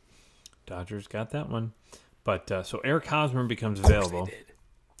 Yep. Dodgers got that one. But so Eric Hosmer becomes available.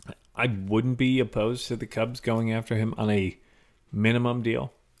 I wouldn't be opposed to the Cubs going after him on a minimum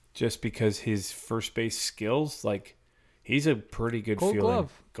deal just because his first base skills, like he's a pretty good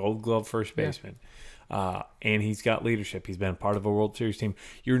Gold Glove first baseman. And he's got leadership. He's been part of a World Series team.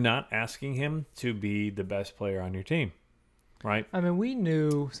 You're not asking him to be the best player on your team, right? I mean, we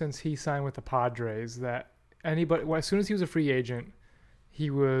knew since he signed with the Padres that as soon as he was a free agent, he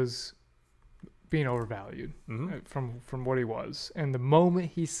was being overvalued from what he was. And the moment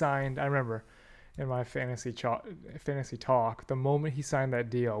he signed, I remember in my fantasy talk, the moment he signed that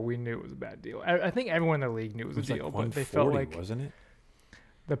deal, we knew it was a bad deal. I think everyone in the league knew it was a deal, but they felt like, wasn't it?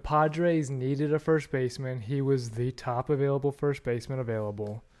 The Padres needed a first baseman. He was the top available first baseman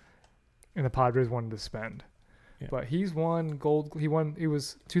available, and the Padres wanted to spend. Yeah. But he's won gold. He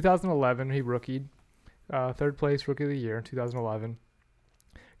was 2011. He rookied, third place rookie of the year in 2011.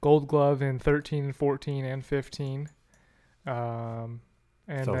 Gold Glove in 13, 14, and 15. And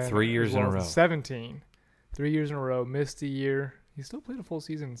so 3 years in a row. 17. 3 years in a row. Missed a year. He still played a full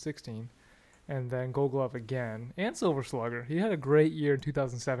season in 16. And then Gold Glove again. And Silver Slugger. He had a great year in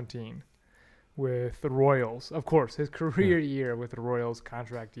 2017 with the Royals. Of course, his career year with the Royals,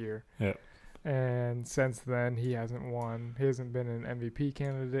 contract year. Yeah. And since then, he hasn't won. He hasn't been an MVP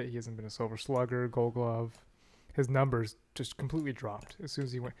candidate. He hasn't been a Silver Slugger, Gold Glove. His numbers just completely dropped as soon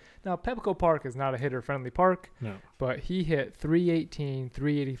as he went. Now, Pepco Park is not a hitter-friendly park, but he hit 318,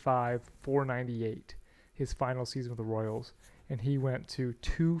 385, 498 his final season with the Royals, and he went to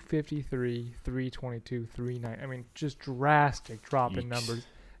 253, 322, 390. I mean, just drastic drop in numbers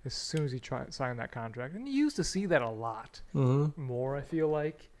as soon as he signed that contract. And you used to see that a lot more, I feel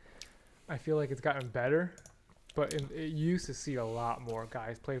like. I feel like it's gotten better. But it used to see a lot more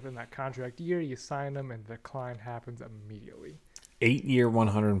guys play in that contract year. You sign them, and the decline happens immediately. 8-year,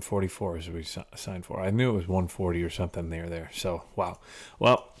 144 is what we signed for. I knew it was 140 or something there. So, wow.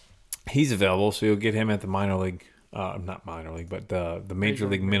 Well, he's available, so you'll get him at the minor league, not minor league, but the major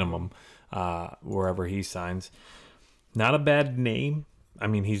league minimum, wherever he signs. Not a bad name. I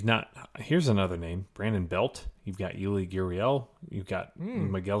mean, he's not. Here's another name, Brandon Belt. You've got Yuli Gurriel. You've got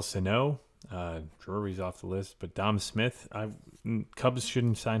Miguel Sano. Drury's off the list, but Dom Smith, Cubs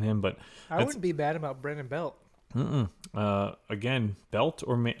shouldn't sign him, but I wouldn't be bad about Brandon Belt. Again, Belt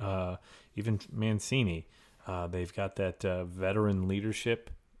or even Mancini, they've got that veteran leadership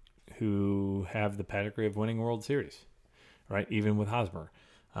who have the pedigree of winning World Series, right? Even with Hosmer.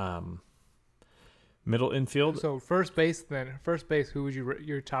 Middle infield. So first base, who would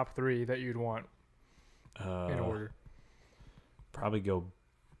your top three that you'd want in order? Probably go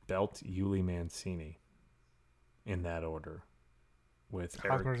Belt, Yuli, Mancini, in that order. With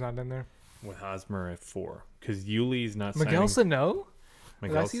Hosmer's not in there. With Hosmer at 4, because Yuli's not. Miguel Sano.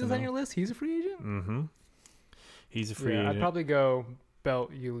 Did I see this on your list? He's a free agent. Mm-hmm. He's a free agent. I'd probably go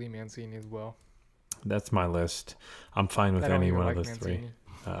Belt, Yuli, Mancini as well. That's my list. I'm fine with any one of those three.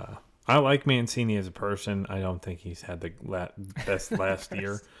 I like Mancini as a person. I don't think he's had the best last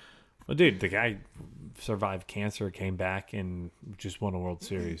year. Well, dude, the guy survived cancer, came back, and just won a World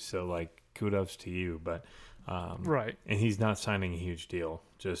Series. So, like, kudos to you. But Right. and he's not signing a huge deal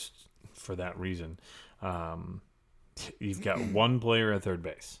just for that reason. You've got one player at third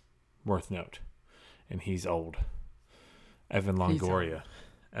base, worth note, and he's old. Evan Longoria.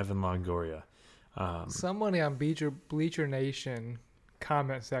 Somebody on Bleacher Nation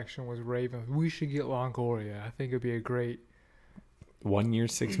comment section was raving, we should get Longoria. I think it'd be a great 1 year,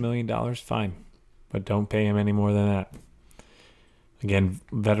 $6 million, fine. But don't pay him any more than that. Again,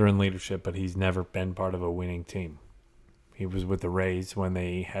 veteran leadership, but he's never been part of a winning team. He was with the Rays when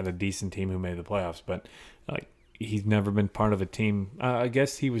they had a decent team who made the playoffs, but he's never been part of a team. I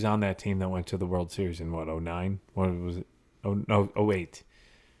guess he was on that team that went to the World Series in, 2009? What was it? Oh, no, 2008.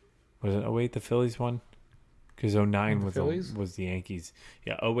 Was it 2008 the Phillies won? Because 2009 was the Yankees.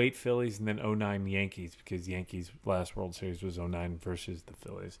 Yeah, 2008 Phillies and then 2009 Yankees, because Yankees' last World Series was 2009 versus the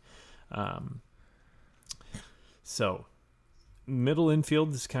Phillies. So, middle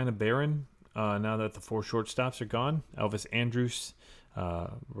infield is kind of barren now that the 4 shortstops are gone. Elvis Andrus,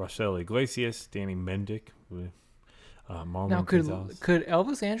 Rafael Iglesias, Danny Mendick, Marlon Now, Gonzalez. could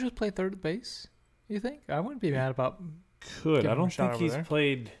Elvis Andrus play third base, you think? I wouldn't be mad about Could. giving I him a don't shot think over he's there.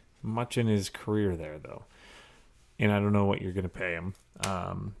 played much in his career there, though. And I don't know what you're going to pay him.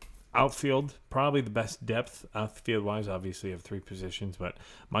 Outfield, probably the best depth outfield-wise. Obviously, you have 3 positions. But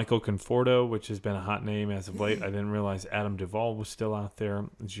Michael Conforto, which has been a hot name as of late. I didn't realize Adam Duvall was still out there.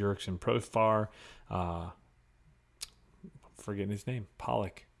 Jurickson Profar. Forgetting his name.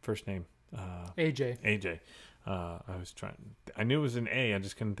 Pollock, first name. AJ. I knew it was an A. I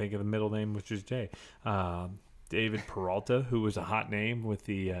just couldn't think of the middle name, which is J. David Peralta, who was a hot name with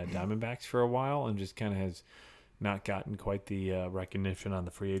the Diamondbacks for a while and just kind of has not gotten quite the recognition on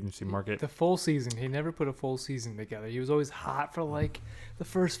the free agency market. The full season. He never put a full season together. He was always hot for the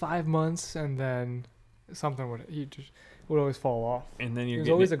first 5 months, and then something would always fall off. And then he was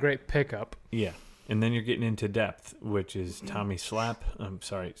always a great pickup. Yeah. And then you're getting into depth, which is Tommy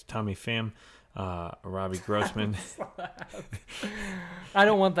Pham, Robbie Grossman. I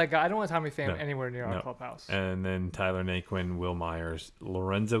don't want that guy. I don't want Tommy Pham anywhere near our clubhouse. And then Tyler Naquin, Will Myers.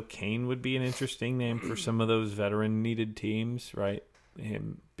 Lorenzo Cain would be an interesting name for some of those veteran-needed teams, right?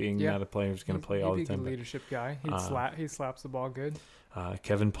 Him being not a player who's going to play all the time. He'd be a good leadership guy. He slaps the ball good.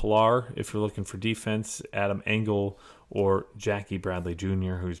 Kevin Pillar, if you're looking for defense. Adam Engel or Jackie Bradley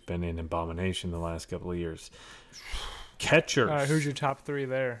Jr., who's been an abomination the last couple of years. Catchers. Who's your top 3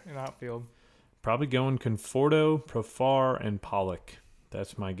 there in outfield? Probably going Conforto, Profar, and Pollock.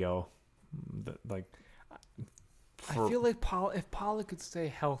 That's my go. I feel like if Pollock could stay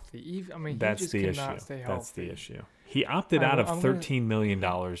healthy, he just cannot stay healthy. That's the issue. He opted out of $13 million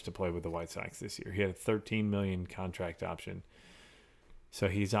to play with the White Sox this year. He had a $13 million contract option. So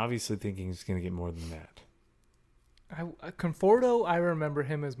he's obviously thinking he's going to get more than that. Conforto, I remember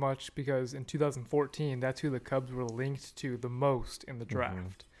him as much because in 2014, that's who the Cubs were linked to the most in the draft. Mm-hmm.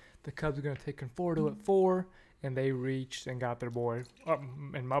 The Cubs were going to take Conforto at 4, and they reached and got their boy,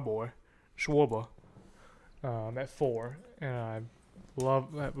 and my boy, Schwarber, at 4. And I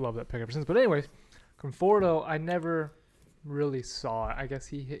love that pick ever since. But anyways, Conforto, I never really saw it. I guess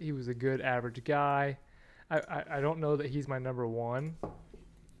he was a good average guy. I don't know that he's my number 1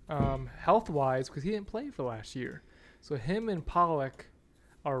 health-wise because he didn't play for last year. So him and Pollock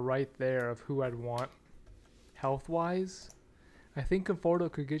are right there of who I'd want health-wise. I think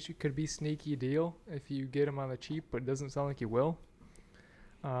Conforto could be sneaky deal if you get him on the cheap, but it doesn't sound like he will.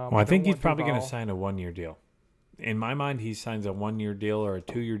 I think he's probably going to sign a 1-year deal. In my mind, he signs a 1-year deal or a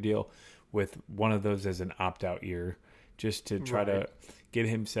 2-year deal with one of those as an opt-out year just to try to get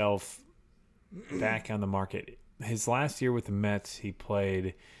himself back on the market. His last year with the Mets, he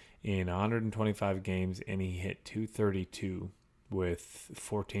played in 125 games and he hit .232 with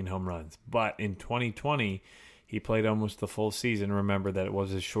 14 home runs. But in 2020, he played almost the full season. Remember that it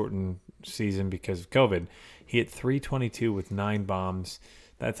was a shortened season because of COVID. He hit .322 with 9 bombs.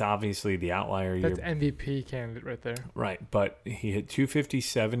 That's obviously the outlier year. That's MVP candidate right there. Right, but he hit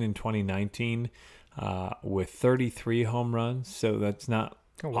 .257 in 2019 with 33 home runs. So that's not.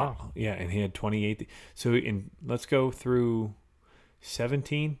 Oh wow! Yeah, and he had 28. So let's go through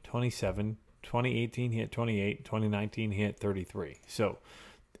 17, 27, 2018 he hit 28, 2019 he hit 33. So,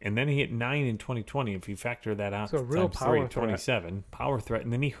 and then he hit 9 in 2020. If you factor that out, so real power 27 power threat.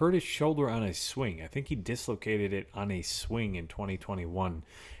 And then he hurt his shoulder on a swing. I think he dislocated it on a swing in 2021,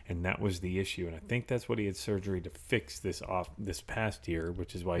 and that was the issue. And I think that's what he had surgery to fix this past year,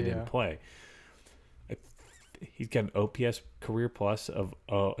 which is why he didn't play. He's got an OPS career plus of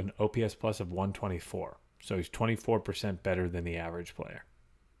 124. So he's 24% better than the average player.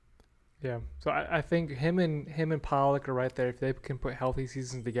 Yeah. So I think him and Pollock are right there. If they can put healthy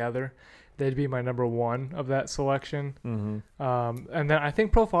seasons together, they'd be my number one of that selection. Mm-hmm. And then I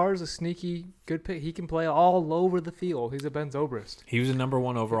think Profar is a sneaky good pick. He can play all over the field. He's a Ben Zobrist. He was a number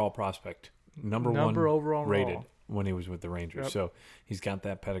one overall prospect. Number one overall rated when he was with the Rangers. Yep. So he's got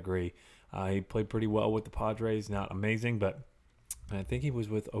that pedigree. He played pretty well with the Padres. Not amazing, but I think he was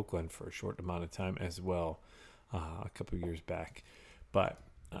with Oakland for a short amount of time as well, a couple of years back. But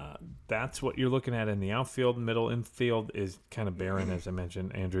that's what you're looking at in the outfield. Middle infield is kind of barren, as I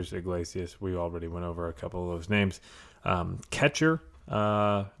mentioned. Andres Iglesias, we already went over a couple of those names. Catcher,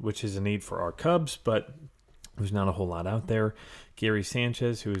 which is a need for our Cubs, but there's not a whole lot out there. Gary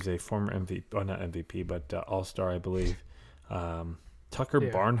Sanchez, who is a former MVP, well, not MVP, but All-Star, I believe. Tucker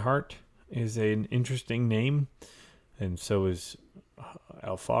Barnhart is an interesting name, and so is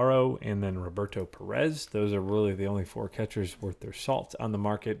Alfaro, and then Roberto Perez. Those are really the only four catchers worth their salt on the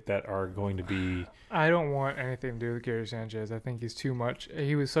market that are going to be. I don't want anything to do with Gary Sanchez. I think he's too much.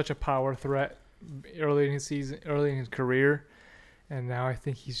 He was such a power threat early in his season, early in his career, and now I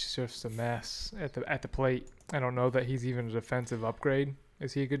think he's just a mess at the plate. I don't know that he's even a defensive upgrade.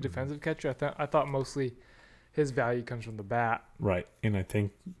 Is he a good defensive catcher? I thought mostly his value comes from the bat. Right, and I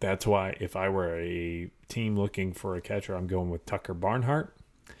think that's why if I were a team looking for a catcher, I'm going with Tucker Barnhart,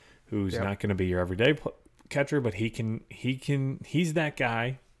 who's not going to be your everyday catcher, but he's that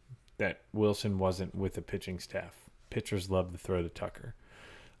guy that Wilson wasn't with the pitching staff. Pitchers love to throw to Tucker.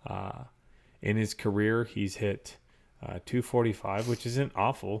 In his career, he's hit 245, which isn't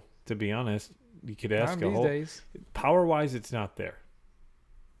awful, to be honest. You could ask these days. Power-wise, it's not there.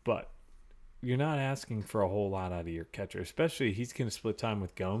 But you're not asking for a whole lot out of your catcher, especially he's going to split time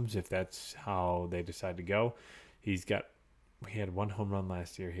with Gomes if that's how they decide to go. He had 1 home run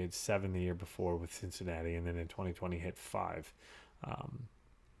last year. He had 7 the year before with Cincinnati, and then in 2020 hit 5.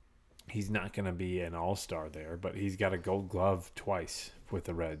 He's not going to be an all-star there, but he's got a gold glove twice with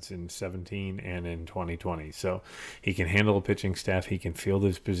the Reds in 2017 and in 2020. So he can handle a pitching staff. He can field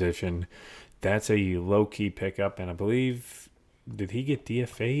his position. That's a low-key pickup, and I believe, did he get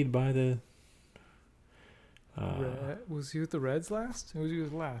DFA'd by the... was he with the Reds last? Who was he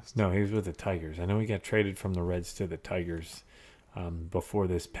with last? No, he was with the Tigers. I know he got traded from the Reds to the Tigers before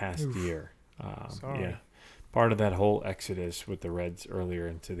this past year. Sorry. Yeah, part of that whole exodus with the Reds earlier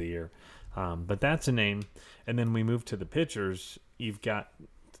into the year. But that's a name. And then we move to the pitchers. There's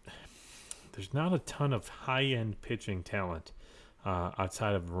not a ton of high-end pitching talent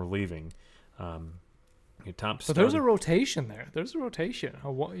outside of relieving. Your top but there's a rotation there. There's a rotation. I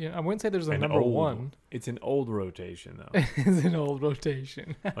wouldn't say there's a number one. It's an old rotation, though. It's an old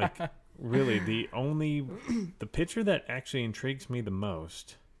rotation. Like, really, the pitcher that actually intrigues me the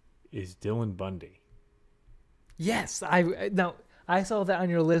most is Dylan Bundy. Yes, I saw that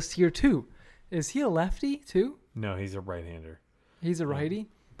on your list here too. Is he a lefty too? No, he's a right-hander. He's a righty?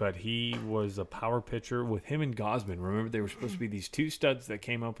 But he was a power pitcher with him and Gosman. Remember, they were supposed to be these two studs that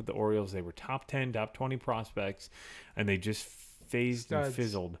came up with the Orioles. They were top 10, top 20 prospects, and they just phased and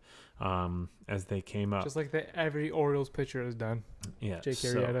fizzled as they came up. Just like every Orioles pitcher has done. Yeah. Jake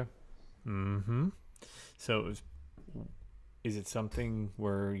Arrieta. So is it something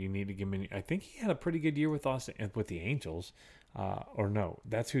where you need to give him I think he had a pretty good year with the Angels. Or no,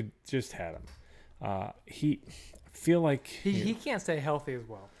 that's who just had him. Feel like he can't stay healthy as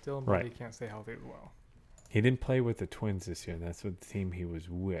well. Dylan Bundy can't stay healthy as well. He didn't play with the Twins this year, and that's what the team he was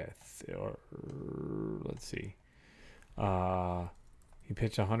with. Or let's see. He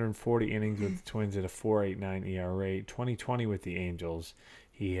pitched 140 innings with the Twins at a 4.89 ERA. 2020 with the Angels,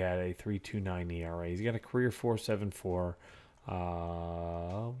 he had a 3.29 ERA. He's got a career 4.74.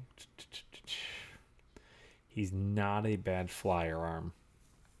 He's not a bad flyer arm.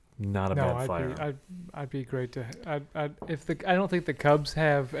 Not a bad flyer. I'd be great to. I don't think the Cubs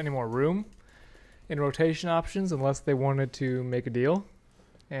have any more room in rotation options unless they wanted to make a deal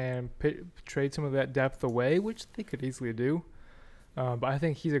and trade some of that depth away, which they could easily do. But I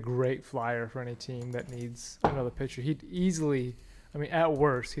think he's a great flyer for any team that needs another pitcher. He'd easily, at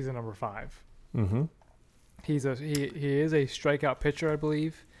worst, he's a number 5. Mm-hmm. He is a strikeout pitcher, I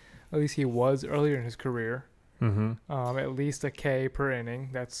believe. At least he was earlier in his career. Mm-hmm. At least a K per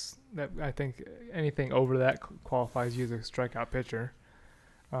inning. I think anything over that qualifies you as a strikeout pitcher.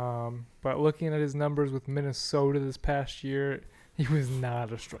 But looking at his numbers with Minnesota this past year, he was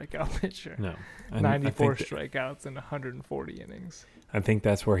not a strikeout pitcher. No. 94 strikeouts in 140 innings. I think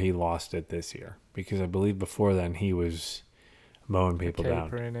that's where he lost it this year because I believe before then he was mowing people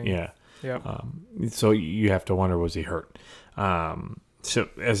down. Per inning. Yeah. Yep. So you have to wonder, was he hurt? So,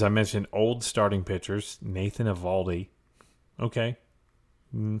 as I mentioned, old starting pitchers, Nathan Eovaldi. Okay.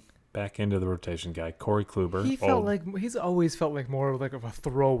 back into the rotation guy. Corey Kluber. He's always felt like more like of a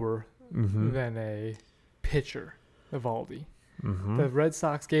thrower than a pitcher, Evaldi. The Red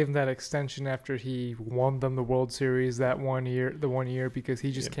Sox gave him that extension after he won them the World Series the one year because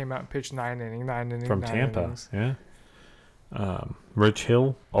he just came out and pitched 9 innings from Tampa. Innings. Yeah. Rich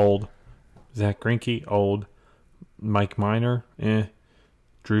Hill, old. Zach Greinke, old. Mike Minor,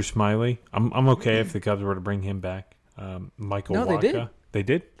 Drew Smiley. I'm okay if the Cubs were to bring him back. Michael Wacha. They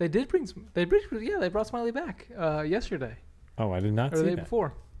did. They did? They brought Smiley back yesterday. Oh, I did not see or the that. day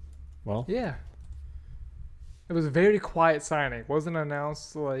before. Well, yeah. It was a very quiet signing. It wasn't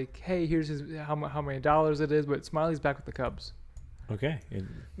announced like, hey, here's how many dollars it is, but Smiley's back with the Cubs. Okay,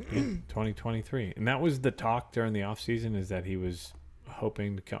 in 2023. And that was the talk during the offseason, is that he was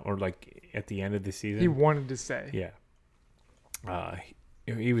hoping to come, or like at the end of the season. He wanted to stay. Yeah.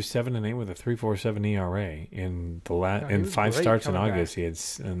 He was 7-8 with a 3.47 ERA in in 5 starts in August. He had a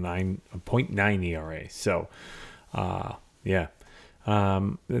 9.9 ERA. So, yeah.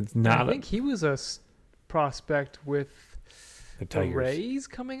 It's not. I think he was a prospect with the Rays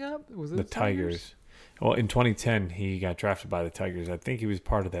coming up. Was it the Tigers? Well, in 2010, he got drafted by the Tigers. I think he was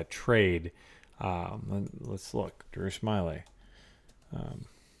part of that trade. Let's look. Drew Smiley.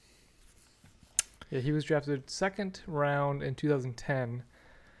 Yeah, he was drafted 2nd round in 2010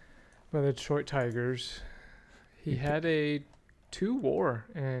 by the Detroit Tigers. He had a 2 WAR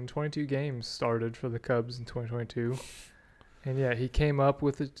in 22 games started for the Cubs in 2022. And yeah, he came up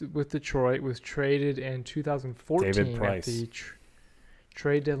with Detroit, was traded in 2014 David Price. At the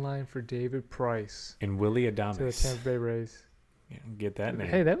trade deadline for David Price. And Willie Adames. To the Tampa Bay Rays. Yeah, get that name.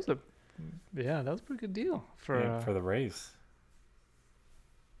 Hey, that was a pretty good deal for the Rays.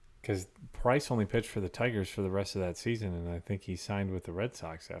 Because Price only pitched for the Tigers for the rest of that season, and I think he signed with the Red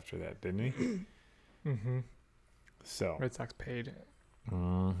Sox after that, didn't he? Mm-hmm. So Red Sox paid.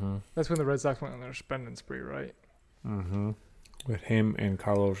 Mm-hmm. That's when the Red Sox went on their spending spree, right? Mm-hmm. With him and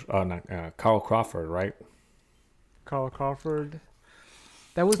Carl Crawford, right? Carl Crawford.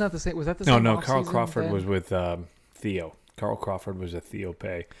 That was not the same. Was that the same? No. Carl Crawford then? Was with Theo. Carl Crawford was a Theo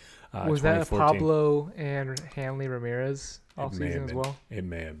Pay. Was that Pablo and Hanley Ramirez offseason as well? It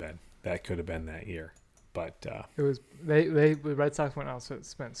may have been. That could have been that year, but it was. The Red Sox went out and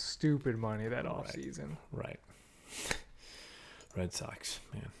spent stupid money that offseason. Right. Red Sox,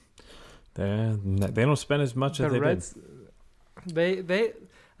 man, they don't spend as much as they did.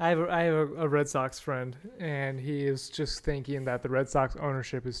 I have a Red Sox friend, and he is just thinking that the Red Sox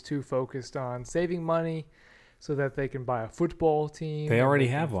ownership is too focused on saving money so that they can buy a football team. They already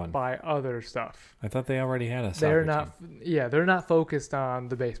have one. Buy other stuff. I thought they already had a soccer team. Yeah, they're not focused on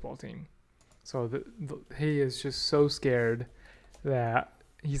the baseball team. So he is just so scared that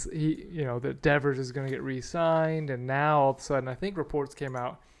that Devers is going to get re-signed, and now all of a sudden, I think reports came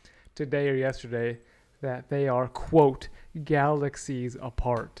out today or yesterday that they are, quote, galaxies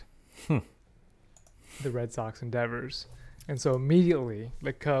apart. The Red Sox and Devers. And so immediately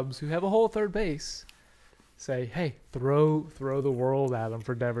the Cubs, who have a whole third base, say, hey, throw the world at them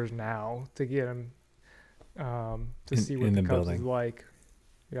for Devers now to get him to see what the Cubs is like.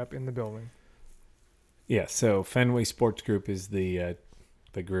 Yep, in the building. Yeah, so Fenway Sports Group is the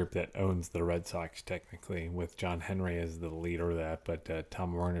group that owns the Red Sox, technically, with John Henry as the leader of that, but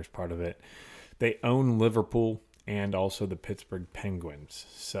Tom Werner's part of it. They own Liverpool and also the Pittsburgh Penguins,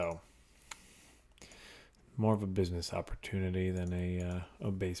 so more of a business opportunity than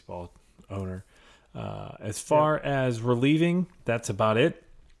a baseball owner. As far as relieving, that's about it.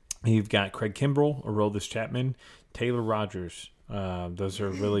 You've got Craig Kimbrell, Aroldis Chapman, Taylor Rogers. Those are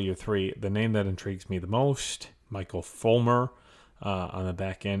really your 3. The name that intrigues me the most, Michael Fulmer on the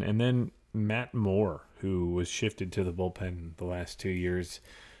back end, and then Matt Moore, who was shifted to the bullpen the last 2 years.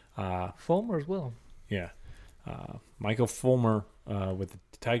 Fulmer as well. Yeah. Michael Fulmer with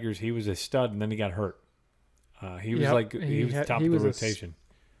the Tigers, he was a stud, and then he got hurt. He was top of the rotation.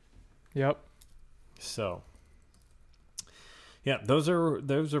 Yep. So, yeah, those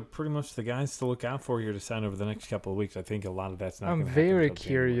are pretty much the guys to look out for here to sign over the next couple of weeks. I think a lot of that's not going to happen. I'm very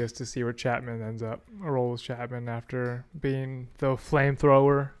curious to see where Chapman ends up. Aroldis Chapman, after being the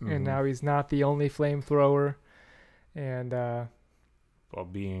flamethrower, and now he's not the only flamethrower. And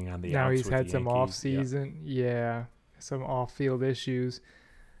being on the now outs he's with had the some Yankees, off-season, some off-field issues.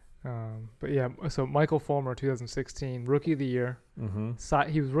 But yeah, so Michael Fulmer, 2016, Rookie of the Year. Mm-hmm.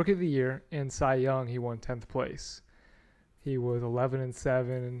 He was Rookie of the Year, and Cy Young, he won 10th place. He was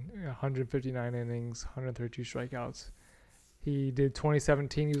 11-7, 159 innings, 132 strikeouts. He did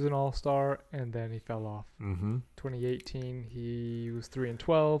 2017, he was an All-Star, and then he fell off. 2018, he was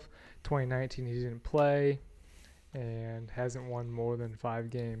 3-12. 2019, he didn't play. and hasn't won more than 5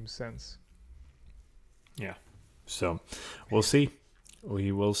 games since. Yeah. So we'll see.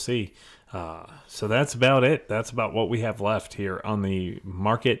 We will see. So that's about it. That's about what we have left here on the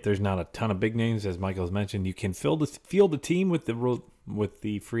market. There's not a ton of big names, as Michael's mentioned. You can field the team with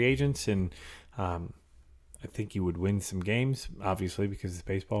the free agents, and I think you would win some games, obviously because it's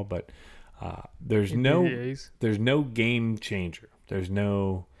baseball. But there's no game changer. There's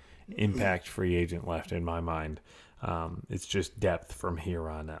no impact free agent left in my mind. It's just depth from here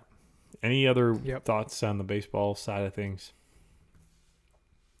on out. Any other thoughts on the baseball side of things?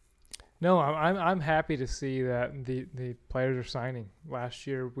 No, I'm happy to see that the players are signing. Last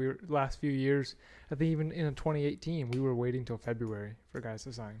few years, I think even in 2018, we were waiting till February for guys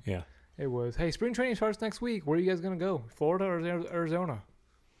to sign. Yeah. It was, hey, spring training starts next week. Where are you guys gonna go? Florida or Arizona?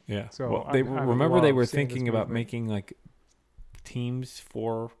 Yeah. So they were thinking about making like teams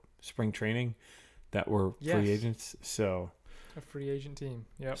for spring training that were free agents. So a free agent team.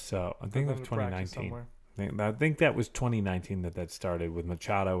 Yep. So I think that was 2019. I think that was 2019 that started with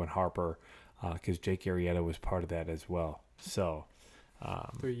Machado and Harper, because Jake Arrieta was part of that as well. So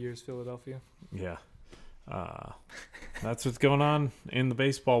 3 years Philadelphia. Yeah. That's what's going on in the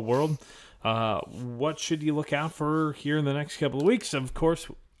baseball world. What should you look out for here in the next couple of weeks? Of course,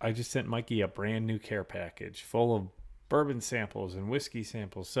 I just sent Mikey a brand new care package full of bourbon samples and whiskey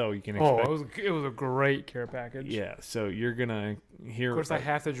samples, so you can expect... it was a great care package. Yeah, so you're gonna hear... Of course, I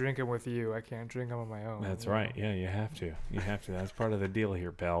have to drink them with you. I can't drink them on my own. That's right. Yeah, you have to. That's part of the deal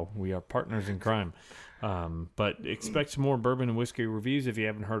here, pal. We are partners in crime. But expect some more bourbon and whiskey reviews. If you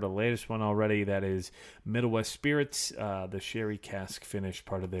haven't heard the latest one already, that is Middle West Spirits, the Sherry Cask Finish,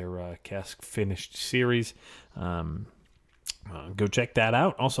 part of their Cask Finished series. Go check that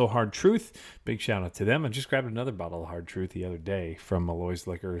out. Also, Hard Truth. Big shout out to them. I just grabbed another bottle of Hard Truth the other day from Malloy's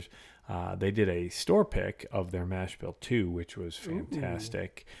Liquors. They did a store pick of their Mash Bill 2, which was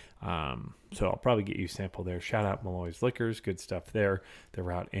fantastic. So I'll probably get you a sample there. Shout out Malloy's Liquors. Good stuff there.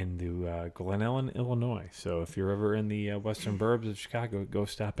 They're out into Glen Ellen, Illinois. So if you're ever in the western burbs of Chicago, go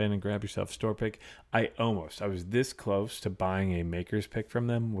stop in and grab yourself a store pick. I was this close to buying a maker's pick from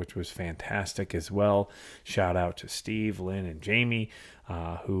them, which was fantastic as well. Shout out to Steve, Lynn, and Jamie,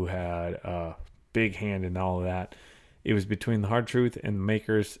 who had a big hand in all of that. It was between the Hard Truth and the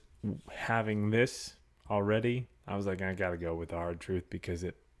makers. Having this already, I was like, I gotta go with the Hard Truth because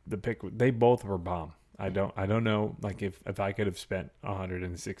they both were bomb. I don't know, like if I could have spent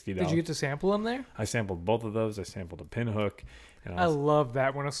 $160. Did you get to sample them there? I sampled both of those. I sampled a Pinhook. And I love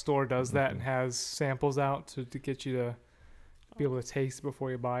that when a store does that and has samples out to get you to be able to taste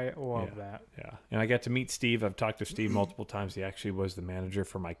before you buy it. Love that. Yeah, and I got to meet Steve. I've talked to Steve multiple times. He actually was the manager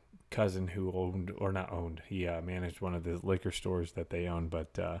for my cousin who he managed one of the liquor stores that they own.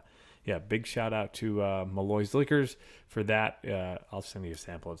 But big shout out to Malloy's Liquors for that. I'll send you a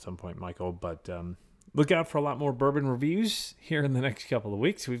sample at some point, Michael, but look out for a lot more bourbon reviews here in the next couple of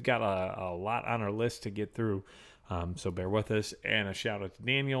weeks. We've got a lot on our list to get through, so bear with us. And a shout out to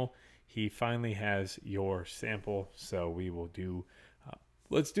Daniel. He finally has your sample, so we will do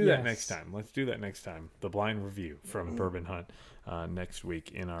let's do that next time. The blind review from Bourbon Hunt next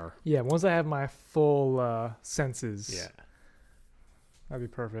week in our... Yeah, once I have my full senses. Yeah. That'd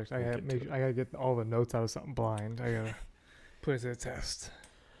be perfect. I gotta get all the notes out of something blind. I gotta put it to the test.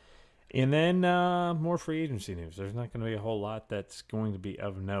 And then more free agency news. There's not going to be a whole lot that's going to be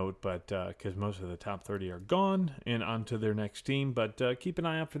of note, but because most of the top 30 are gone and on to their next team. But keep an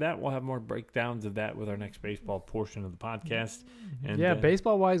eye out for that. We'll have more breakdowns of that with our next baseball portion of the podcast. And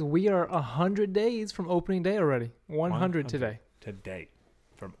baseball-wise, we are 100 days from opening day already. 100 today. Today.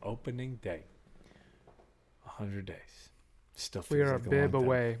 From opening day. 100 days. Still feels we are like a bib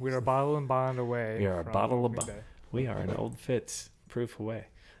away. We are a bottle and bond away. We are a bottle of bond. We are an old Fitz proof away.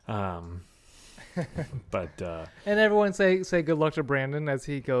 But and everyone say good luck to Brandon as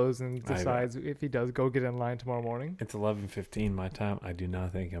he goes and decides if he does go get in line tomorrow morning. It's 11:15 my time. I do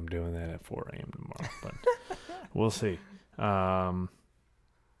not think I'm doing that at 4 a.m. tomorrow, but we'll see. So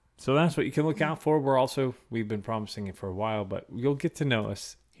that's what you can look out for. We've been promising it for a while, but you'll get to know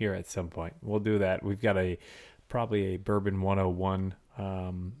us here at some point. We'll do that. We've got probably a Bourbon 101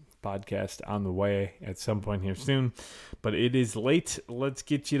 podcast on the way at some point here soon, but it is late. Let's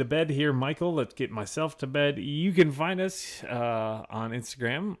get you to bed here, Michael. Let's get myself to bed. You can find us on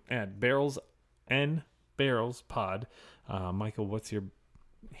Instagram at Barrels Pod. Michael, what's your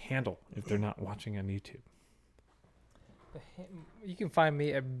handle if they're not watching on YouTube? You can find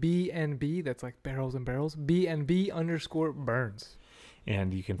me at BNB. That's like Barrels and Barrels. BNB_Burns.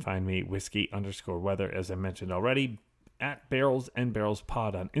 And you can find me whiskey_weather, as I mentioned already. at Barrels and Barrels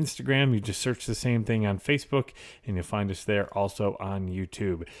Pod on Instagram. You just search the same thing on Facebook, and you'll find us there also on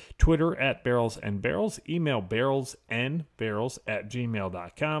YouTube. Twitter at Barrels and Barrels. Email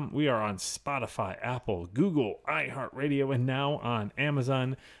barrelsandbarrels@gmail.com. We are on Spotify, Apple, Google, iHeartRadio, and now on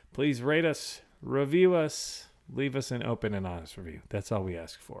Amazon. Please rate us, review us, leave us an open and honest review. That's all we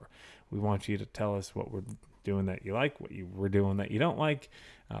ask for. We want you to tell us what we're doing that you like, what we're doing that you don't like.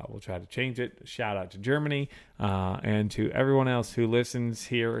 We'll try to change it. Shout out to Germany and to everyone else who listens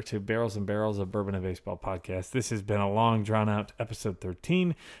here to Barrels and Barrels of Bourbon and Baseball podcast. This has been a long, drawn-out episode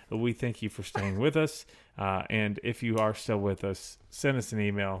 13. We thank you for staying with us. And if you are still with us, send us an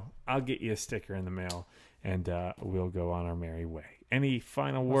email. I'll get you a sticker in the mail, and we'll go on our merry way. Any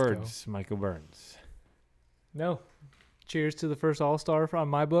final words, Michael Burns? No. Cheers to the first All-Star on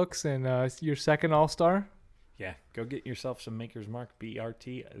my books and your second All-Star. Yeah, go get yourself some Maker's Mark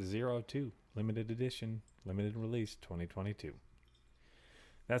BRT-02. Limited edition, limited release, 2022.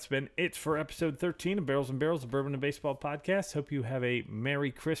 That's been it for episode 13 of Barrels and Barrels, the Bourbon and Baseball podcast. Hope you have a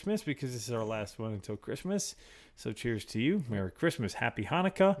Merry Christmas because this is our last one until Christmas. So cheers to you. Merry Christmas. Happy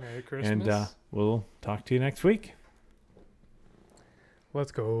Hanukkah. Merry Christmas. And we'll talk to you next week.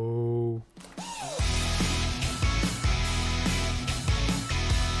 Let's go.